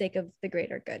for the sake of the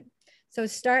greater good. So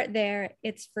start there,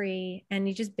 it's free, and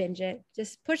you just binge it.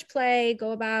 Just push play,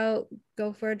 go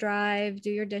for a drive, do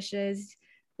your dishes,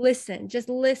 just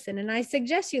listen. And I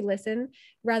suggest you listen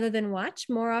rather than watch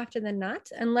more often than not,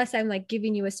 unless I'm like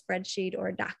giving you a spreadsheet or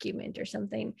a document or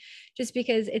something, just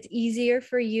because it's easier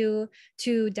for you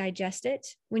to digest it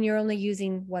when you're only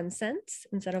using one sense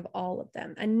instead of all of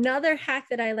them. Another hack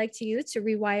that I like to use to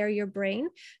rewire your brain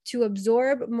to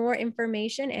absorb more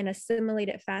information and assimilate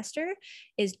it faster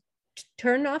is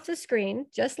turn off the screen,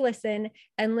 just listen,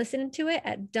 and listen to it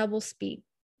at double speed.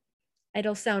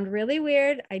 It'll sound really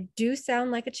weird. I do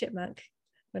sound like a chipmunk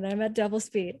when I'm at double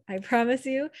speed. I promise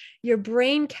you, your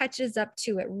brain catches up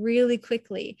to it really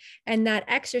quickly. And that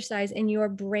exercise in your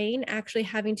brain actually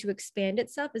having to expand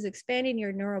itself is expanding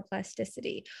your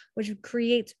neuroplasticity, which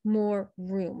creates more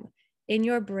room in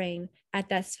your brain at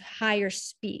that higher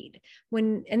speed.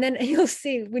 And then you'll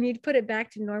see when you put it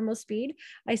back to normal speed,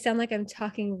 I sound like I'm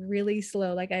talking really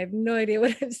slow, like I have no idea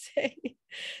what I'm saying.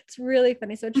 It's really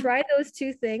funny. So try those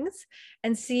two things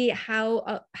and see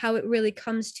how it really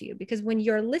comes to you. Because when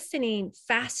you're listening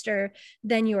faster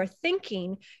than you're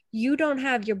thinking,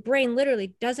 your brain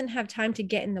literally doesn't have time to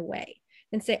get in the way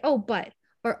and say, oh, but,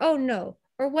 or oh no,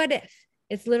 or what if.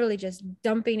 It's literally just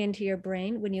dumping into your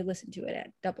brain when you listen to it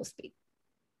at double speed.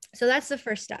 So that's the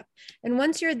first step. And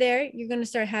once you're there, you're going to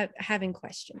start having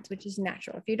questions, which is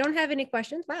natural. If you don't have any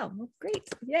questions, wow, great,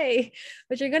 yay.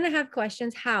 But you're going to have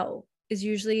questions. How is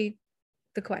usually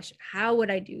the question. How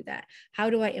would I do that? How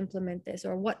do I implement this?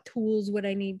 Or what tools would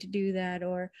I need to do that?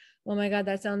 Or, oh my God,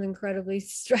 that sounds incredibly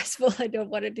stressful. I don't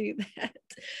want to do that.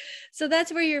 So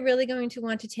that's where you're really going to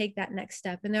want to take that next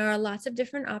step. And there are lots of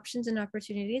different options and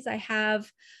opportunities I have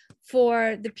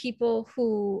for the people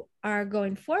who are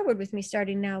going forward with me,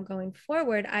 starting now going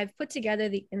forward. I've put together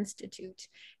the Institute,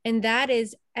 and that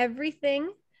is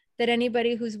everything that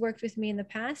anybody who's worked with me in the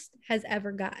past has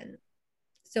ever gotten.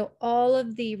 So all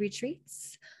of the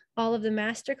retreats, all of the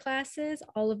master classes,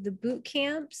 all of the boot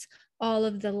camps, all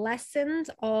of the lessons,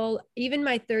 even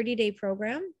my 30-day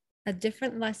program, a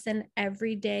different lesson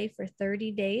every day for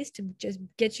 30 days to just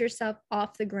get yourself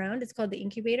off the ground. It's called the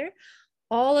Incubator.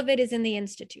 All of it is in the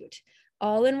Institute,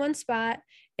 all in one spot.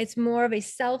 It's more of a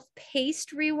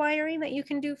self-paced rewiring that you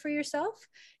can do for yourself.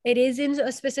 It is in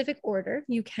a specific order.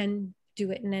 You can do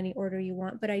it in any order you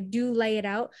want, but I do lay it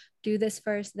out. Do this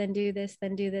first, then do this,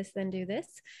 then do this, then do this,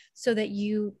 so that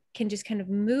you can just kind of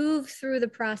move through the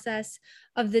process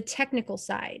of the technical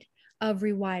side of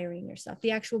rewiring yourself,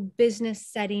 the actual business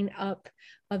setting up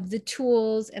of the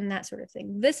tools and that sort of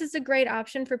thing. This is a great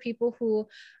option for people who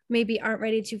maybe aren't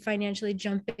ready to financially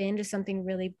jump into something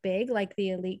really big like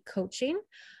the elite coaching.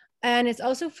 And it's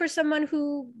also for someone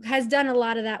who has done a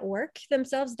lot of that work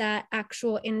themselves, that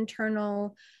actual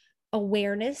internal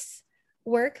awareness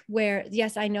work where,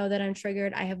 yes, I know that I'm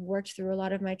triggered. I have worked through a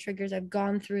lot of my triggers. I've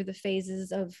gone through the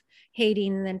phases of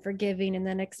hating and then forgiving and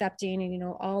then accepting and,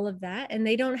 all of that. And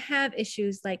they don't have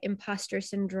issues like imposter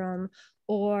syndrome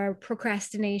or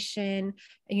procrastination,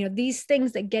 these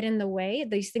things that get in the way,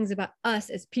 these things about us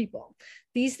as people,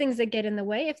 these things that get in the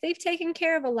way. If they've taken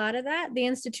care of a lot of that, the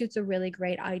Institute's a really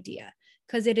great idea,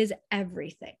 because it is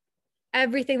everything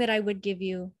that I would give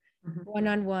you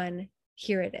one-on-one.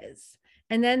 Here it is.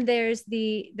 And then there's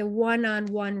the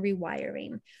one-on-one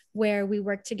rewiring, where we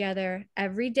work together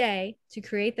every day to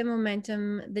create the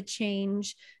momentum, the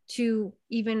change, to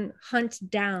even hunt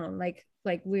down, like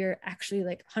we're actually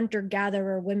like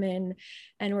hunter-gatherer women,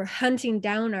 and we're hunting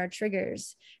down our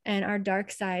triggers and our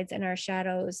dark sides and our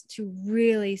shadows to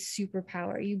really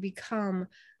superpower. You become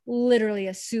literally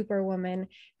a superwoman,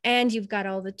 and you've got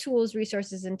all the tools,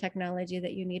 resources, and technology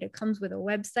that you need. It comes with a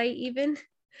website even.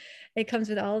 It comes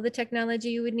with all of the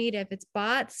technology you would need. If it's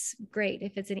bots, great.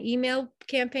 If it's an email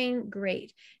campaign,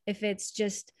 great. If it's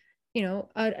just,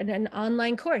 an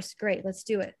online course, great. Let's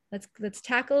do it. Let's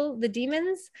tackle the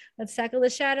demons. Let's tackle the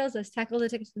shadows. Let's tackle the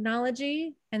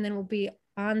technology, and then we'll be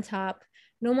on top.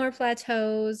 No more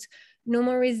plateaus. No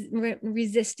more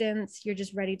resistance. You're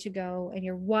just ready to go, and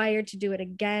you're wired to do it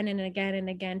again and again and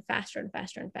again, faster and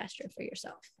faster and faster for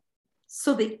yourself.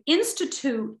 So the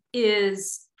Institute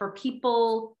is for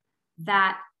people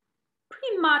that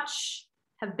pretty much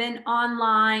have been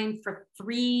online for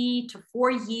 3 to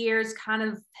 4 years, kind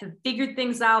of have figured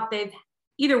things out. They've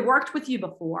either worked with you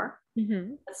before,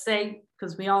 let's say,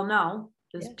 because we all know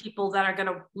there's people that are going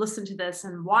to listen to this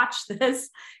and watch this,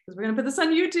 because we're going to put this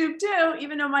on YouTube too,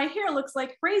 even though my hair looks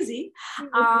like crazy.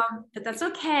 But that's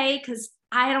okay, because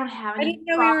I don't have any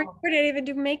problem. We didn't even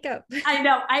do makeup. I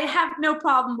know. I have no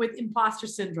problem with imposter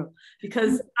syndrome,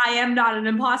 because I am not an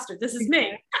imposter. This is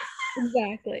me.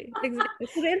 Exactly.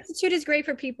 So the Institute is great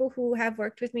for people who have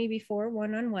worked with me before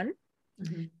one-on-one.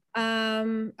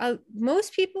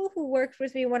 Most people who worked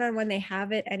with me one-on-one, they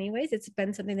have it anyways. It's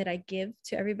been something that I give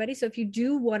to everybody. So if you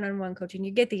do one-on-one coaching,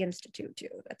 you get the Institute too.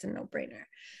 That's a no-brainer.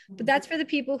 But that's for the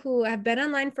people who have been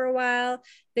online for a while.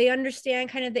 They understand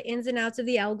kind of the ins and outs of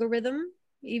the algorithm.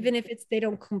 Even if they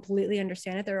don't completely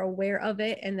understand it, they're aware of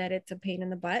it and that it's a pain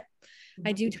in the butt.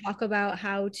 I do talk about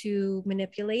how to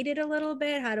manipulate it a little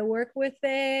bit, how to work with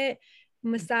it,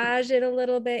 massage it a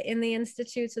little bit in the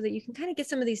Institute, so that you can kind of get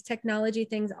some of these technology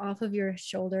things off of your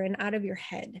shoulder and out of your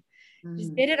head.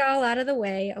 Just get it all out of the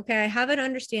way. Okay, I have an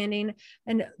understanding,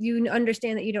 and you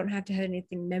understand that you don't have to have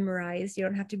anything memorized. You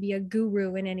don't have to be a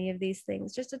guru in any of these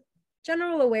things. Just a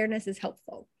general awareness is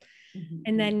helpful.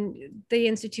 And then the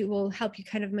Institute will help you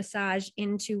kind of massage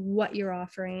into what you're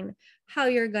offering, how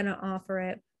you're going to offer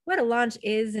it, what a launch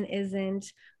is and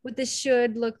isn't, what this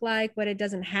should look like, what it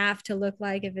doesn't have to look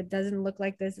like. If it doesn't look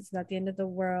like this, it's not the end of the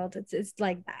world. It's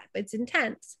like that. It's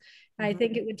intense. I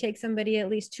think it would take somebody at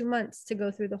least 2 months to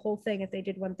go through the whole thing if they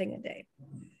did one thing a day.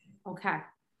 Okay.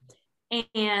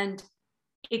 And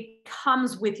it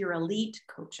comes with your elite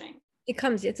coaching.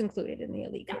 It's included in the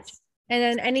elite coaching. And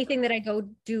then anything that I go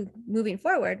do moving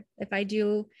forward, if I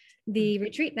do the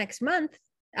retreat next month,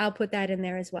 I'll put that in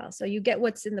there as well. So you get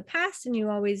what's in the past, and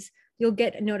you'll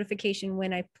get a notification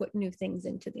when I put new things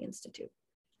into the Institute.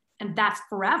 And that's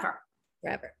forever.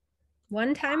 Forever.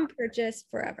 One-time purchase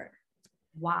forever.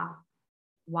 Wow.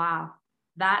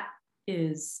 That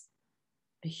is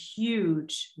a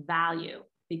huge value,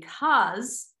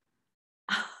 because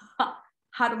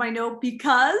how do I know?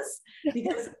 Because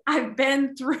I've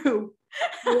been through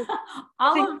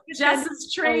all of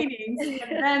Jess's trainings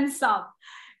and then some.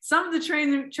 Some of the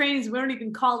trainings, we don't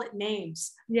even call it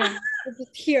names. Yeah, it's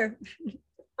just here.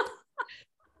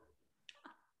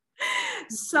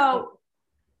 So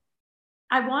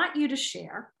I want you to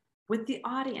share with the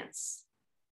audience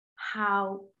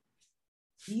how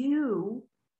you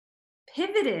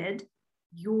pivoted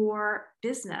your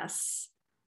business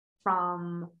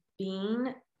from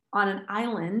being on an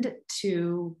island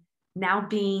to now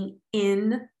being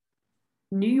in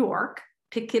New York,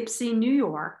 Poughkeepsie, New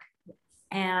York,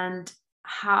 and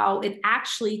how it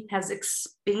actually has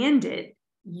expanded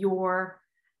your,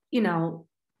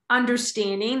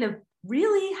 understanding of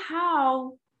really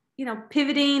how,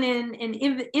 pivoting and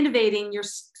innovating your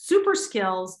super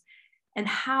skills, and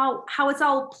how it's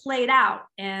all played out,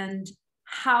 and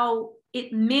how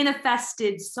it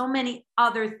manifested so many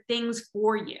other things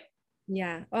for you.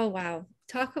 Yeah. Oh, wow.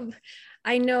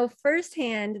 I know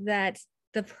firsthand that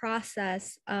the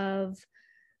process of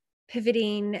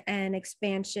pivoting and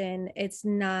expansion, it's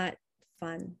not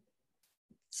fun.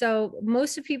 So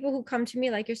most of the people who come to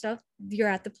me, like yourself, you're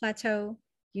at the plateau,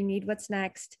 you need what's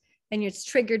next, and you're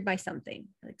triggered by something.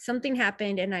 Like something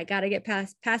happened and I got to get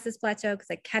past this plateau,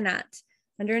 because I cannot,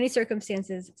 under any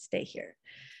circumstances, stay here.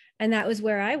 And that was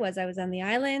where I was. I was on the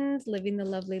island, living the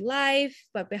lovely life,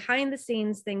 but behind the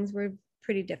scenes, things were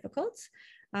pretty difficult.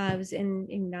 I was in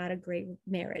not a great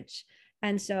marriage.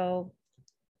 And so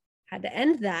had to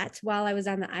end that while I was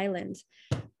on the island.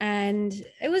 And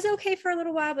it was okay for a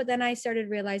little while, but then I started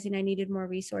realizing I needed more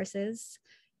resources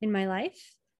in my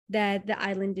life, that the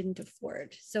island didn't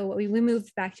afford. So we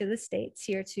moved back to the States,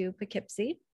 here to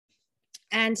Poughkeepsie,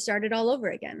 and started all over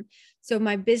again. So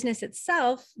my business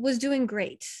itself was doing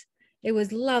great. It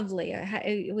was lovely.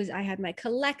 I had my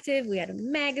collective. We had a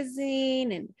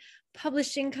magazine and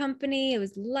publishing company. It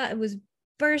was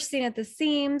bursting at the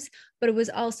seams, but it was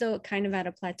also kind of at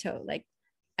a plateau. Like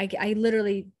I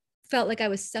literally felt like I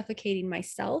was suffocating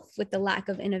myself with the lack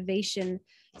of innovation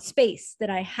space that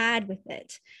I had with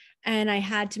it. And I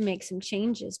had to make some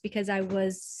changes because I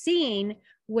was seeing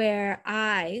where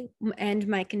I and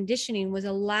my conditioning was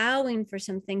allowing for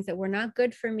some things that were not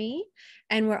good for me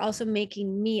and were also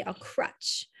making me a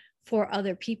crutch for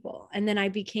other people. And then I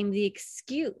became the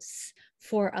excuse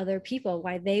for other people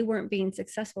why they weren't being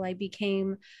successful. I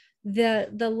became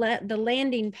the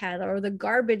landing pad or the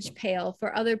garbage pail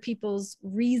for other people's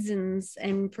reasons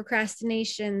and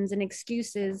procrastinations and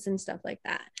excuses and stuff like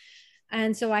that.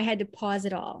 And so I had to pause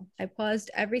it all. I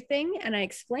paused everything and I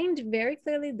explained very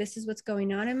clearly, this is what's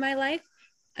going on in my life.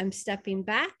 I'm stepping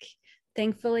back.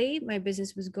 Thankfully, my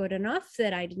business was good enough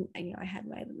that I didn't, I had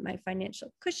my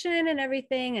financial cushion and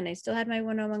everything, and I still had my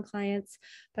one-on-one clients,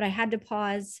 but I had to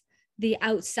pause the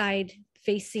outside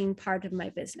facing part of my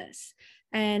business.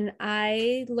 And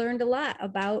I learned a lot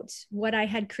about what I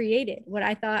had created. What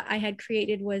I thought I had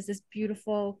created was this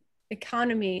beautiful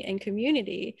economy and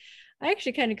community. I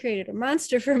actually kind of created a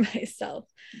monster for myself.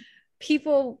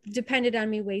 People depended on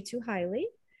me way too highly.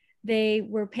 They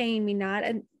were paying me not,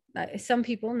 and some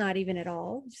people not even at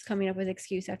all, just coming up with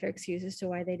excuse after excuse as to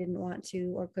why they didn't want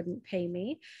to or couldn't pay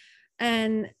me.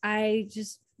 And I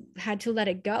just had to let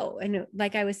it go. And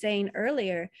like I was saying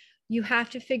earlier, you have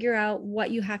to figure out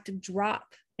what you have to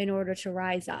drop in order to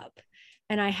rise up.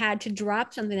 And I had to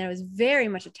drop something that I was very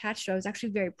much attached to. I was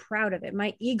actually very proud of it.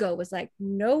 My ego was like,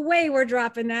 no way we're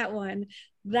dropping that one.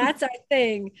 That's our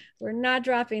thing. We're not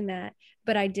dropping that.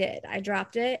 But I did. I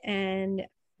dropped it and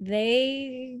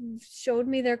they showed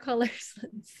me their colors.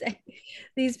 Let's say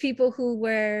these people who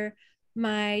were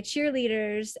my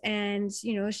cheerleaders and,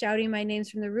 shouting my names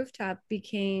from the rooftop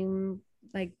became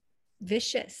like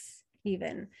vicious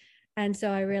even. And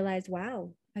so I realized,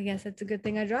 wow, I guess it's a good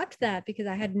thing I dropped that because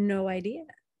I had no idea.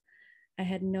 I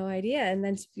had no idea. And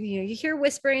then, you hear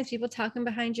whisperings, people talking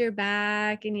behind your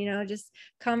back and, just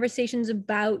conversations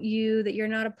about you that you're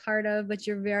not a part of, but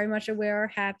you're very much aware are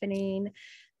happening,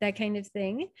 that kind of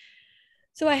thing.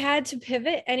 So I had to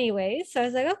pivot anyway. So I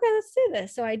was like, okay, let's do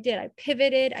this. So I did. I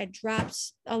pivoted. I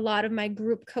dropped a lot of my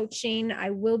group coaching. I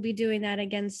will be doing that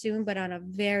again soon, but on a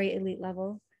very elite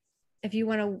level. If you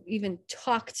want to even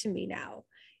talk to me now,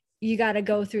 you got to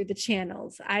go through the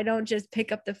channels. I don't just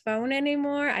pick up the phone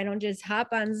anymore. I don't just hop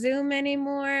on Zoom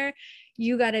anymore.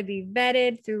 You got to be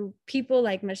vetted through people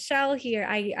like Michelle here.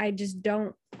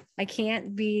 I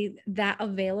can't be that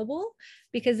available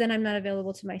because then I'm not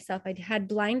available to myself. I had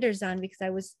blinders on because I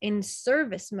was in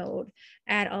service mode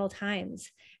at all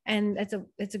times. And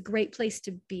it's a great place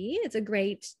to be. It's a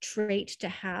great trait to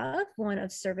have, one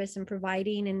of service and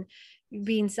providing and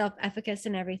being self-efficacious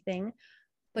and everything.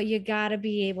 But you got to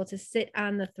be able to sit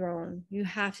on the throne. You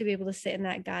have to be able to sit in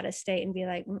that goddess state and be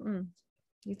like,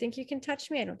 you think you can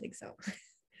touch me? I don't think so.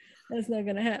 That's not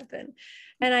going to happen.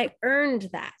 And I earned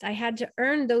that. I had to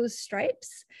earn those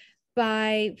stripes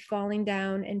by falling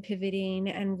down and pivoting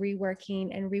and reworking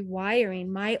and rewiring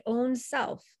my own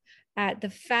self at the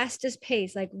fastest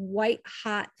pace, like white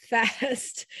hot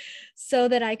fast, so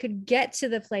that I could get to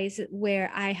the place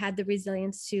where I had the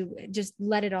resilience to just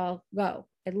let it all go.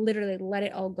 I literally let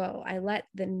it all go. I let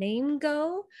the name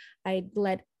go. I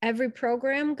let every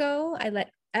program go. I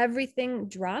let everything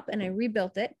drop and I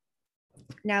rebuilt it.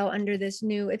 Now under this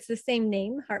it's the same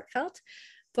name, Heartfelt,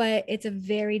 but it's a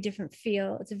very different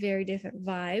feel. It's a very different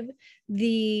vibe.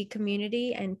 The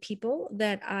community and people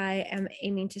that I am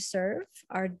aiming to serve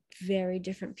are very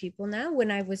different people now.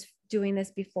 When I was doing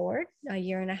this before, a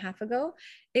year and a half ago,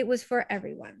 it was for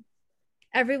everyone.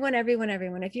 Everyone.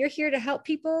 If you're here to help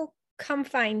people, come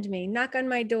find me, knock on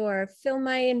my door, fill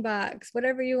my inbox,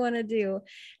 whatever you want to do.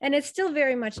 And it still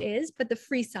very much is, but the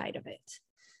free side of it.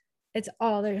 It's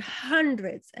all, there's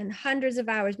hundreds and hundreds of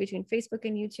hours between Facebook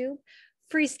and YouTube.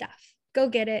 Free stuff. Go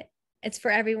get it. It's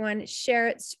for everyone. Share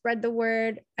it, spread the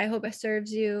word. I hope it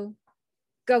serves you.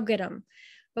 Go get them.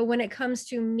 But when it comes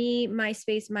to me, my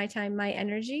space, my time, my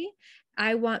energy,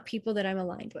 I want people that I'm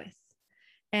aligned with.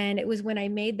 And it was when I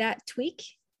made that tweak,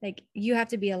 like you have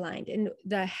to be aligned in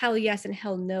the hell yes and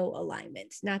hell no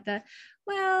alignment, not the,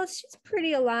 well, she's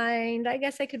pretty aligned. I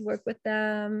guess I could work with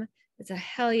them. It's a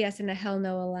hell yes and a hell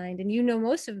no aligned. And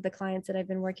most of the clients that I've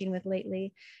been working with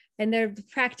lately, and they're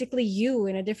practically you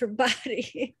in a different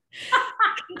body.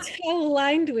 That's how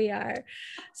aligned we are.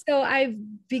 So I've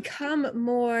become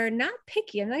more not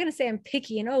picky. I'm not going to say I'm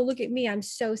picky and, oh, look at me, I'm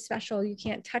so special, you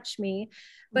can't touch me.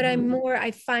 But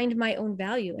I find my own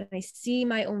value and I see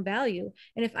my own value.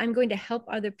 And if I'm going to help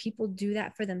other people do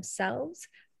that for themselves,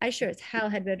 I sure as hell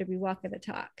had better be walking the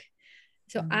talk.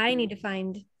 So I need to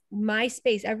find my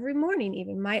space every morning,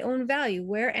 even my own value.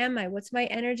 Where am I? What's my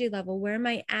energy level? Where am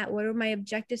I at? What are my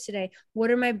objectives today? What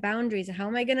are my boundaries? How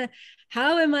am I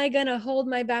going to hold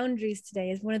my boundaries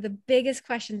today is one of the biggest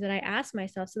questions that I ask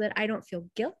myself, so that I don't feel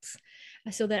guilt,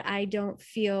 so that I don't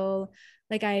feel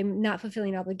like I'm not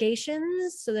fulfilling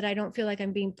obligations, so that I don't feel like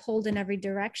I'm being pulled in every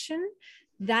direction.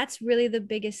 That's really the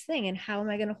biggest thing. And how am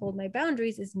I going to hold my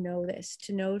boundaries is know this,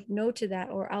 to know no to that,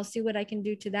 or I'll see what I can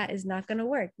do to that is not going to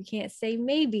work. We can't say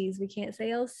maybes. We can't say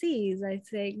LCs.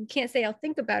 You can't say I'll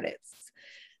think about it. It's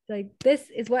like, this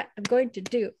is what I'm going to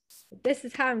do. This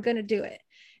is how I'm going to do it.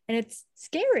 And it's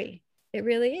scary. It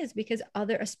really is, because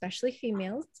especially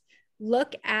females,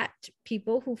 look at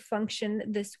people who function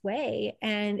this way.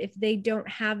 And if they don't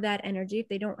have that energy, if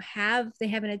they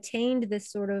haven't attained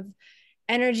this sort of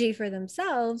energy for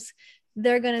themselves,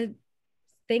 they're going to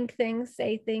think things,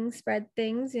 say things, spread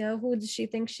things. Who does she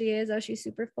think she is? Oh, she's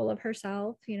super full of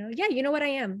herself. Yeah, you know what I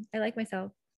am? I like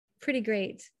myself pretty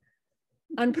great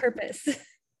on purpose.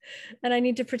 And I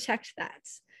need to protect that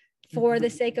for the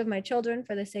sake of my children,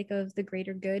 for the sake of the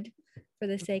greater good, for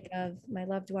the sake of my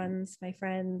loved ones, my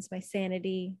friends, my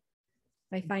sanity,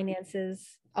 my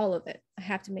finances, all of it. I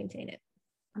have to maintain it.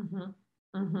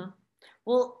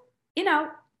 Well,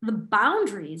 the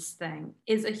boundaries thing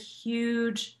is a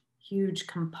huge, huge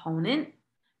component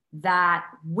that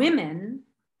women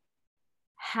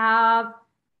have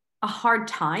a hard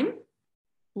time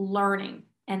learning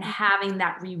and having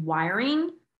that rewiring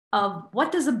of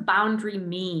what does a boundary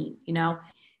mean?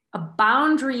 A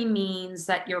boundary means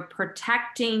that you're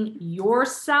protecting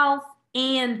yourself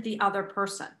and the other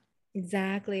person.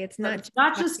 Exactly. It's not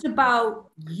just about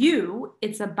you,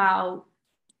 it's about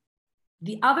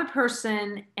the other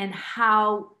person, and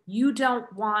how you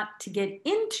don't want to get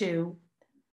into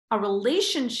a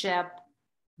relationship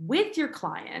with your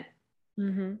client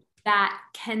that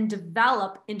can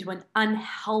develop into an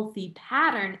unhealthy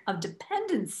pattern of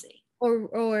dependency.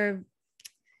 Or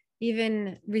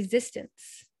even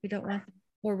resistance. We don't want,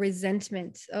 or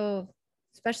resentment. Oh,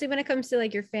 especially when it comes to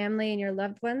like your family and your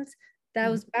loved ones,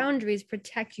 those boundaries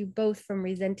protect you both from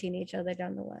resenting each other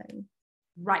down the line.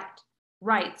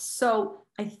 Right. So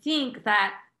I think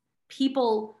that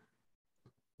people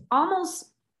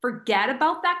almost forget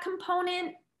about that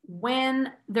component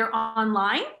when they're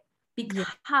online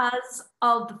because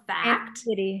of the fact.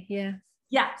 Yeah.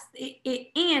 Yes.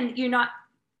 And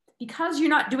because you're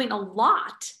not doing a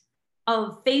lot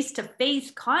of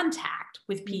face-to-face contact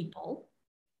with people,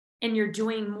 and you're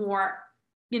doing more,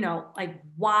 like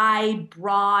wide,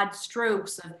 broad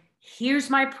strokes of,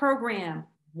 here's my program,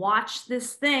 watch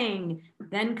this thing,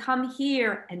 then come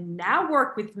here and now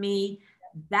work with me.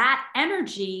 That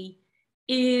energy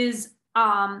is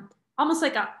almost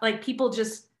like people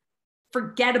just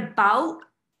forget about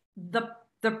the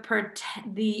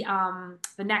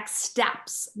next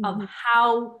steps of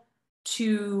how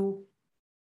to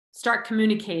start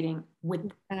communicating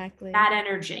with that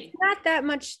energy. It's not that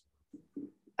much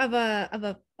of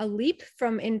a leap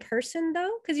from in person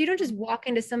though, because you don't just walk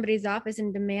into somebody's office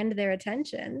and demand their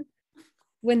attention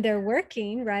when they're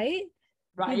working, right?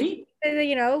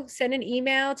 Send an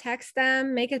email, text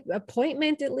them, make an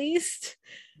appointment at least.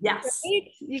 Yes.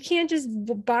 Right? You can't just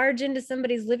barge into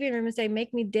somebody's living room and say,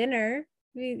 make me dinner.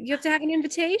 You have to have an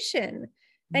invitation.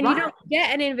 And you don't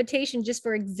get an invitation just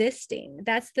for existing.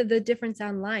 That's the difference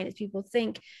online, is people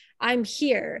think, I'm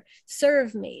here,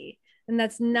 serve me. And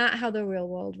that's not how the real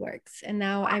world works. And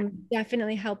now I'm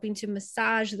definitely helping to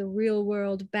massage the real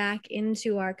world back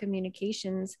into our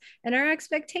communications and our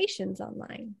expectations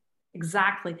online.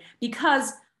 Exactly.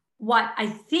 Because what I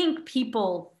think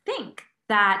people think,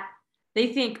 that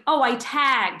they think, oh, I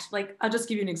tagged, like, I'll just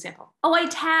give you an example. Oh, I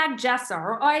tagged Jessa,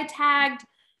 or I tagged,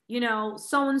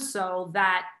 so-and-so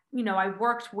that, I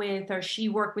worked with, or she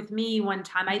worked with me one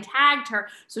time. I tagged her,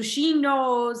 so she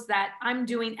knows that I'm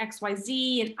doing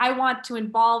XYZ and I want to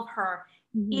involve her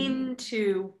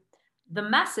into the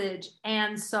message.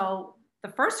 And so the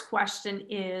first question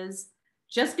is,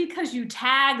 just because you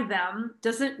tag them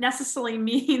doesn't necessarily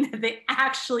mean that they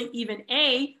actually even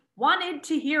wanted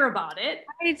to hear about it.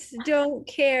 I don't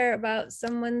care about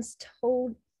someone's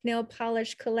nail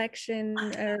polish collection.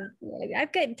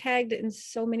 I've gotten tagged in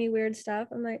so many weird stuff.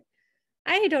 I'm like,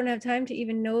 I don't have time to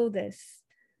even know this.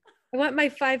 I want my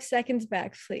 5 seconds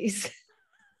back, please.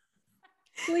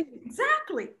 Please.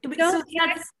 Exactly. So Don't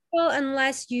tag people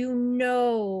unless you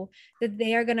know that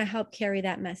they are going to help carry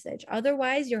that message.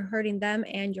 Otherwise, you're hurting them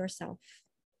and yourself.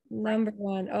 Number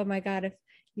one. Oh my God.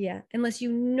 Yeah. Unless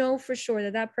you know for sure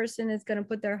that that person is going to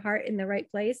put their heart in the right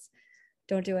place,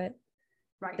 don't do it.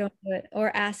 Right. Don't do it.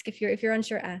 Or ask if you're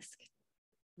unsure, ask.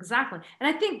 Exactly.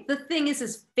 And I think the thing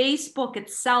is Facebook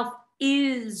itself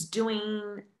is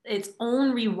doing its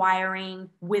own rewiring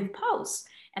with posts.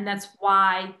 And that's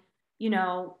why,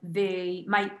 they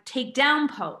might take down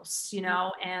posts,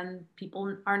 and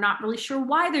people are not really sure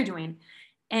why they're doing.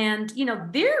 And,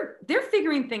 they're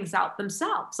figuring things out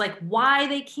themselves, like why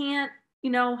they can't,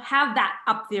 have that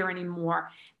up there anymore.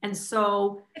 And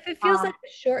so if it feels like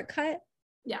a shortcut,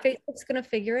 yeah, Facebook's going to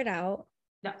figure it out.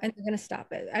 Yeah. And they're going to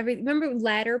stop it. I remember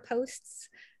ladder posts,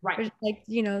 right? Like,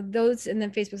 those, and then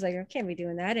Facebook's like, I can't be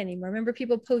doing that anymore. Remember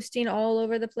people posting all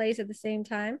over the place at the same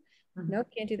time? Mm-hmm. Nope,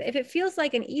 can't do that. If it feels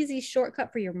like an easy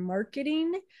shortcut for your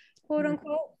marketing, quote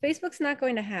unquote, Facebook's not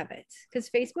going to have it, because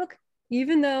Facebook,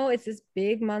 even though it's this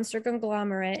big monster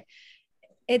conglomerate,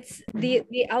 it's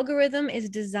the algorithm is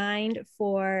designed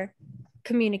for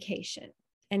communication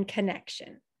and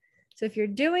connection. So if you're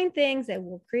doing things that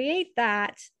will create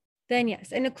that, then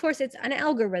yes. And of course, it's an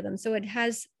algorithm, so it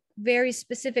has very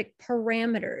specific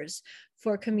parameters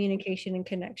for communication and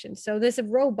connection. So this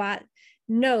robot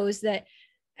knows that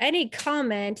any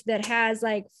comment that has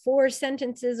like 4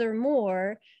 sentences or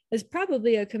more is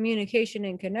probably a communication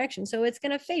and connection. So it's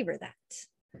going to favor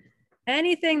that.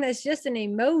 Anything that's just an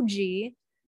emoji,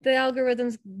 the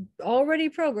algorithm's already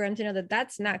programmed to know that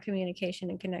that's not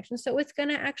communication and connection. So it's going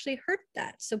to actually hurt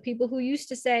that. So people who used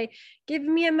to say, give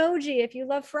me emoji if you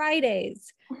love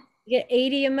Fridays, you get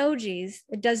 80 emojis.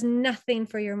 It does nothing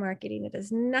for your marketing. It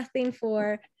does nothing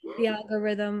for the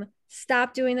algorithm.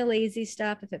 Stop doing the lazy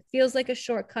stuff. If it feels like a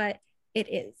shortcut, it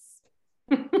is.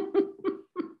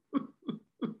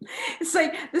 It's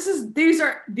like,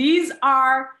 these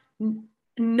are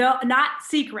no, not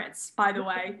secrets, by the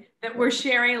way, that we're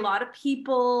sharing. A lot of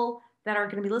people that are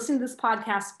going to be listening to this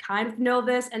podcast kind of know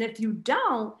this. And if you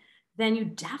don't, then you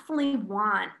definitely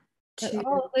want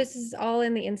to. This is all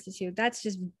in the Institute. That's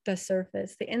just the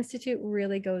surface. The Institute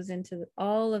really goes into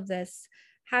all of this,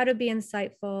 how to be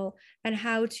insightful and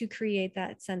how to create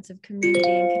that sense of community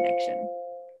and connection.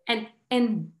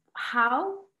 And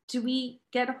how do we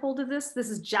get a hold of this? This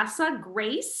is Jessa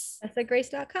Grace.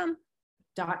 JessaGrace.com.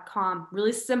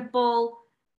 Really simple.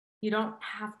 You don't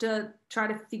have to try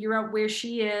to figure out where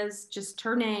she is, just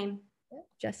her name.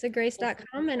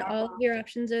 JessaGrace.com, and all of your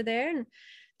options are there. And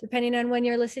depending on when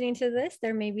you're listening to this,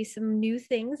 there may be some new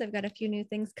things. I've got a few new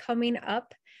things coming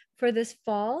up for this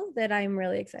fall that I'm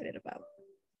really excited about.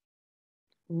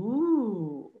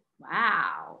 Ooh,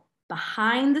 wow.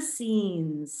 Behind the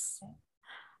scenes.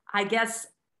 I guess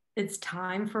it's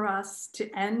time for us to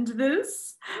end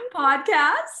this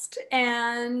podcast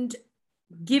and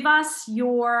give us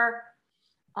your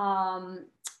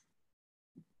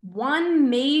one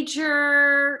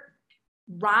major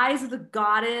rise of the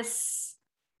goddess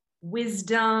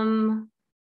wisdom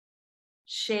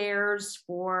shares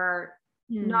for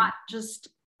not just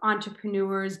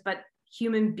entrepreneurs, but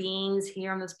human beings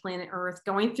here on this planet Earth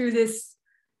going through this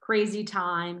crazy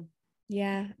time.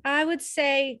 Yeah, I would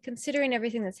say, considering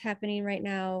everything that's happening right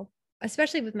now,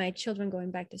 especially with my children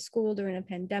going back to school during a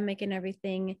pandemic and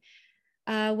everything,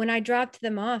 when I dropped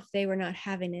them off, they were not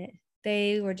having it.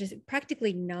 They were just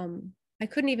practically numb. I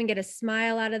couldn't even get a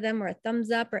smile out of them or a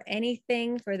thumbs up or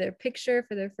anything for their picture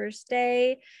for their first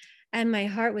day. And my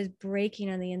heart was breaking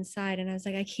on the inside. And I was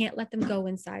like, I can't let them go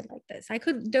inside like this.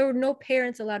 There were no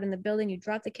parents allowed in the building. You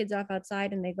drop the kids off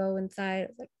outside and they go inside. I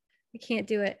was like, I can't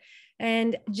do it.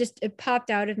 And just it popped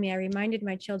out of me. I reminded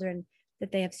my children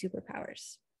that they have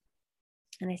superpowers.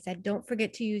 And I said, don't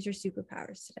forget to use your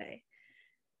superpowers today.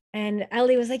 And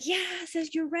Ellie was like, yeah,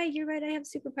 says you're right. I have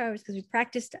superpowers, because we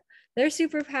practiced their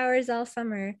superpowers all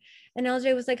summer. And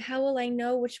LJ was like, how will I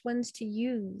know which ones to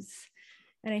use?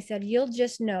 And I said, you'll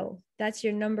just know. That's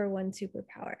your number one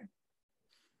superpower.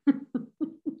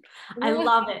 I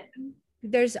love it.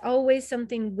 There's always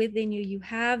something within you. You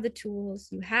have the tools,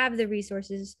 you have the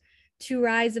resources to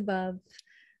rise above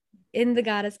in the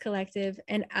Goddess Collective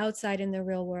and outside in the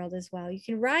real world as well. You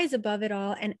can rise above it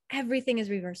all, and everything is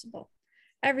reversible.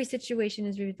 Every situation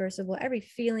is reversible. Every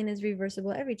feeling is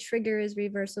reversible. Every trigger is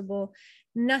reversible.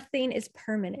 Nothing is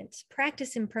permanent.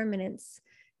 Practice impermanence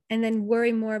and then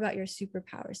worry more about your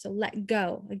superpower. So let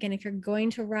go. Again, if you're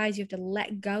going to rise, you have to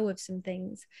let go of some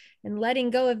things, and letting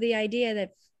go of the idea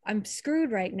that I'm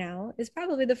screwed right now is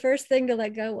probably the first thing to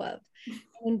let go of.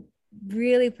 And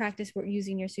really practice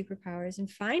using your superpowers and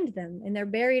find them, and they're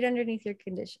buried underneath your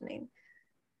conditioning.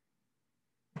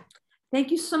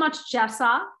 Thank you so much,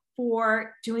 Jessa,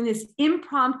 for doing this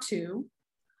impromptu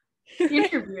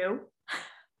interview.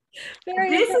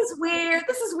 This is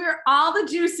where all the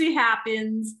juicy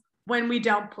happens when we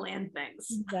don't plan things.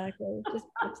 Exactly.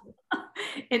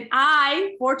 And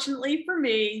I, fortunately for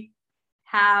me,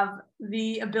 have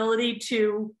the ability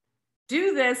to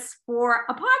do this for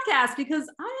a podcast because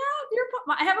I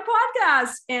have a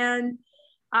podcast, and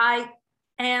I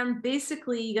am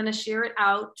basically going to share it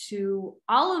out to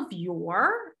all of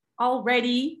your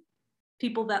already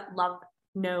people that love,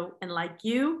 know, and like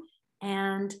you.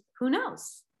 And who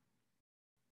knows?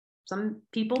 Some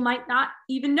people might not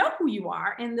even know who you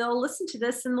are, and they'll listen to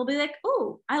this and they'll be like,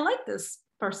 oh, I like this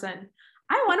person.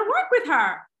 I want to work with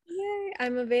her. Yay.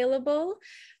 I'm available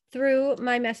through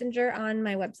my messenger on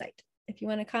my website. If you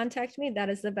want to contact me, that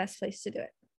is the best place to do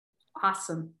it.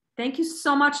 Awesome. Thank you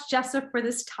so much, Jessa, for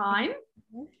this time.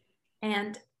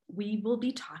 And we will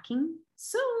be talking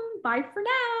soon. Bye for now.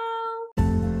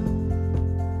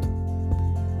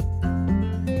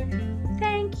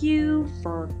 Thank you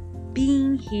for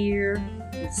being here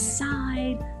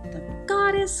inside the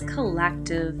Goddess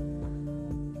Collective.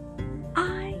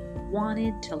 I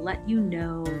wanted to let you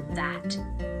know that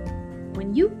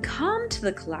when you come to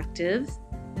the collective,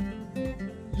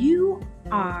 you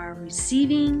are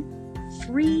receiving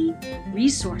free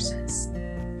resources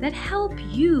that help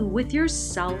you with your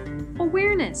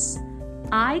self-awareness.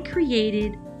 I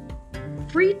created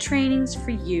free trainings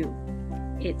for you.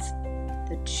 It's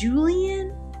the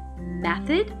Julian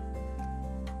Method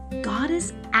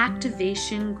Goddess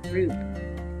Activation Group.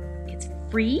 It's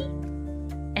free,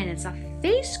 and it's a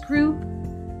face group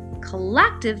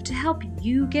collective to help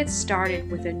you get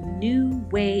started with a new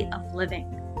way of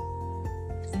living.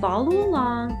 Follow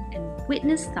along and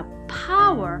witness the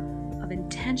power of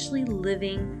intentionally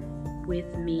living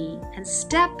with me and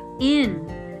step in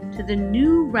to the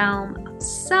new realm of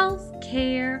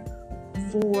self-care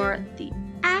for the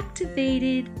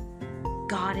activated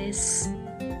goddess.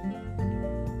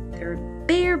 They're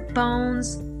bare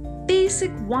bones,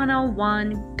 basic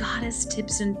 101 goddess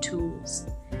tips and tools.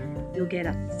 You'll get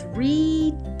a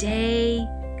 3-day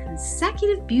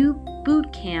consecutive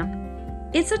boot camp.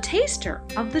 It's a taster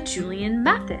of the Julian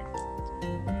Method.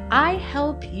 I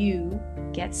help you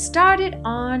get started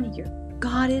on your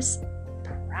goddess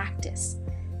practice.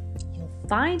 You'll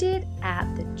find it at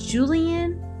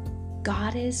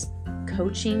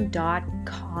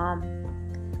thejuliangoddesscoaching.com.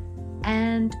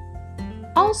 And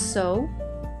also,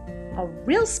 a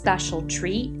real special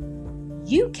treat,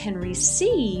 you can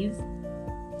receive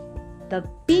the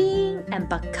Being and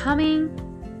Becoming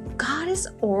Goddess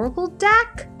Oracle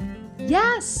deck.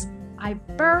 Yes, I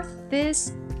birthed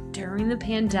this during the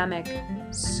pandemic.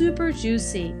 Super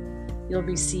juicy. You'll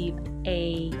receive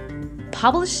a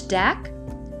published deck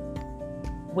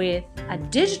with a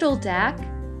digital deck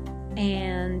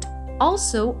and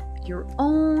also your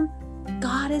own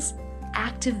goddess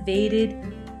activated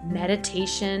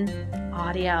meditation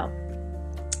audio.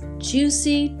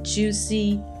 Juicy,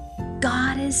 juicy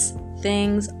goddess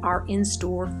things are in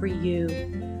store for you.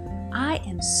 I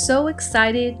am so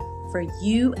excited for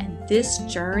you and this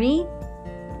journey.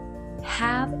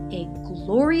 Have a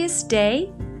glorious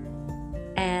day,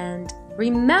 and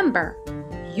remember,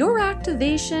 your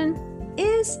activation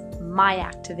is my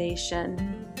activation.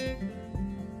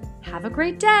 Have a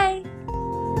great day.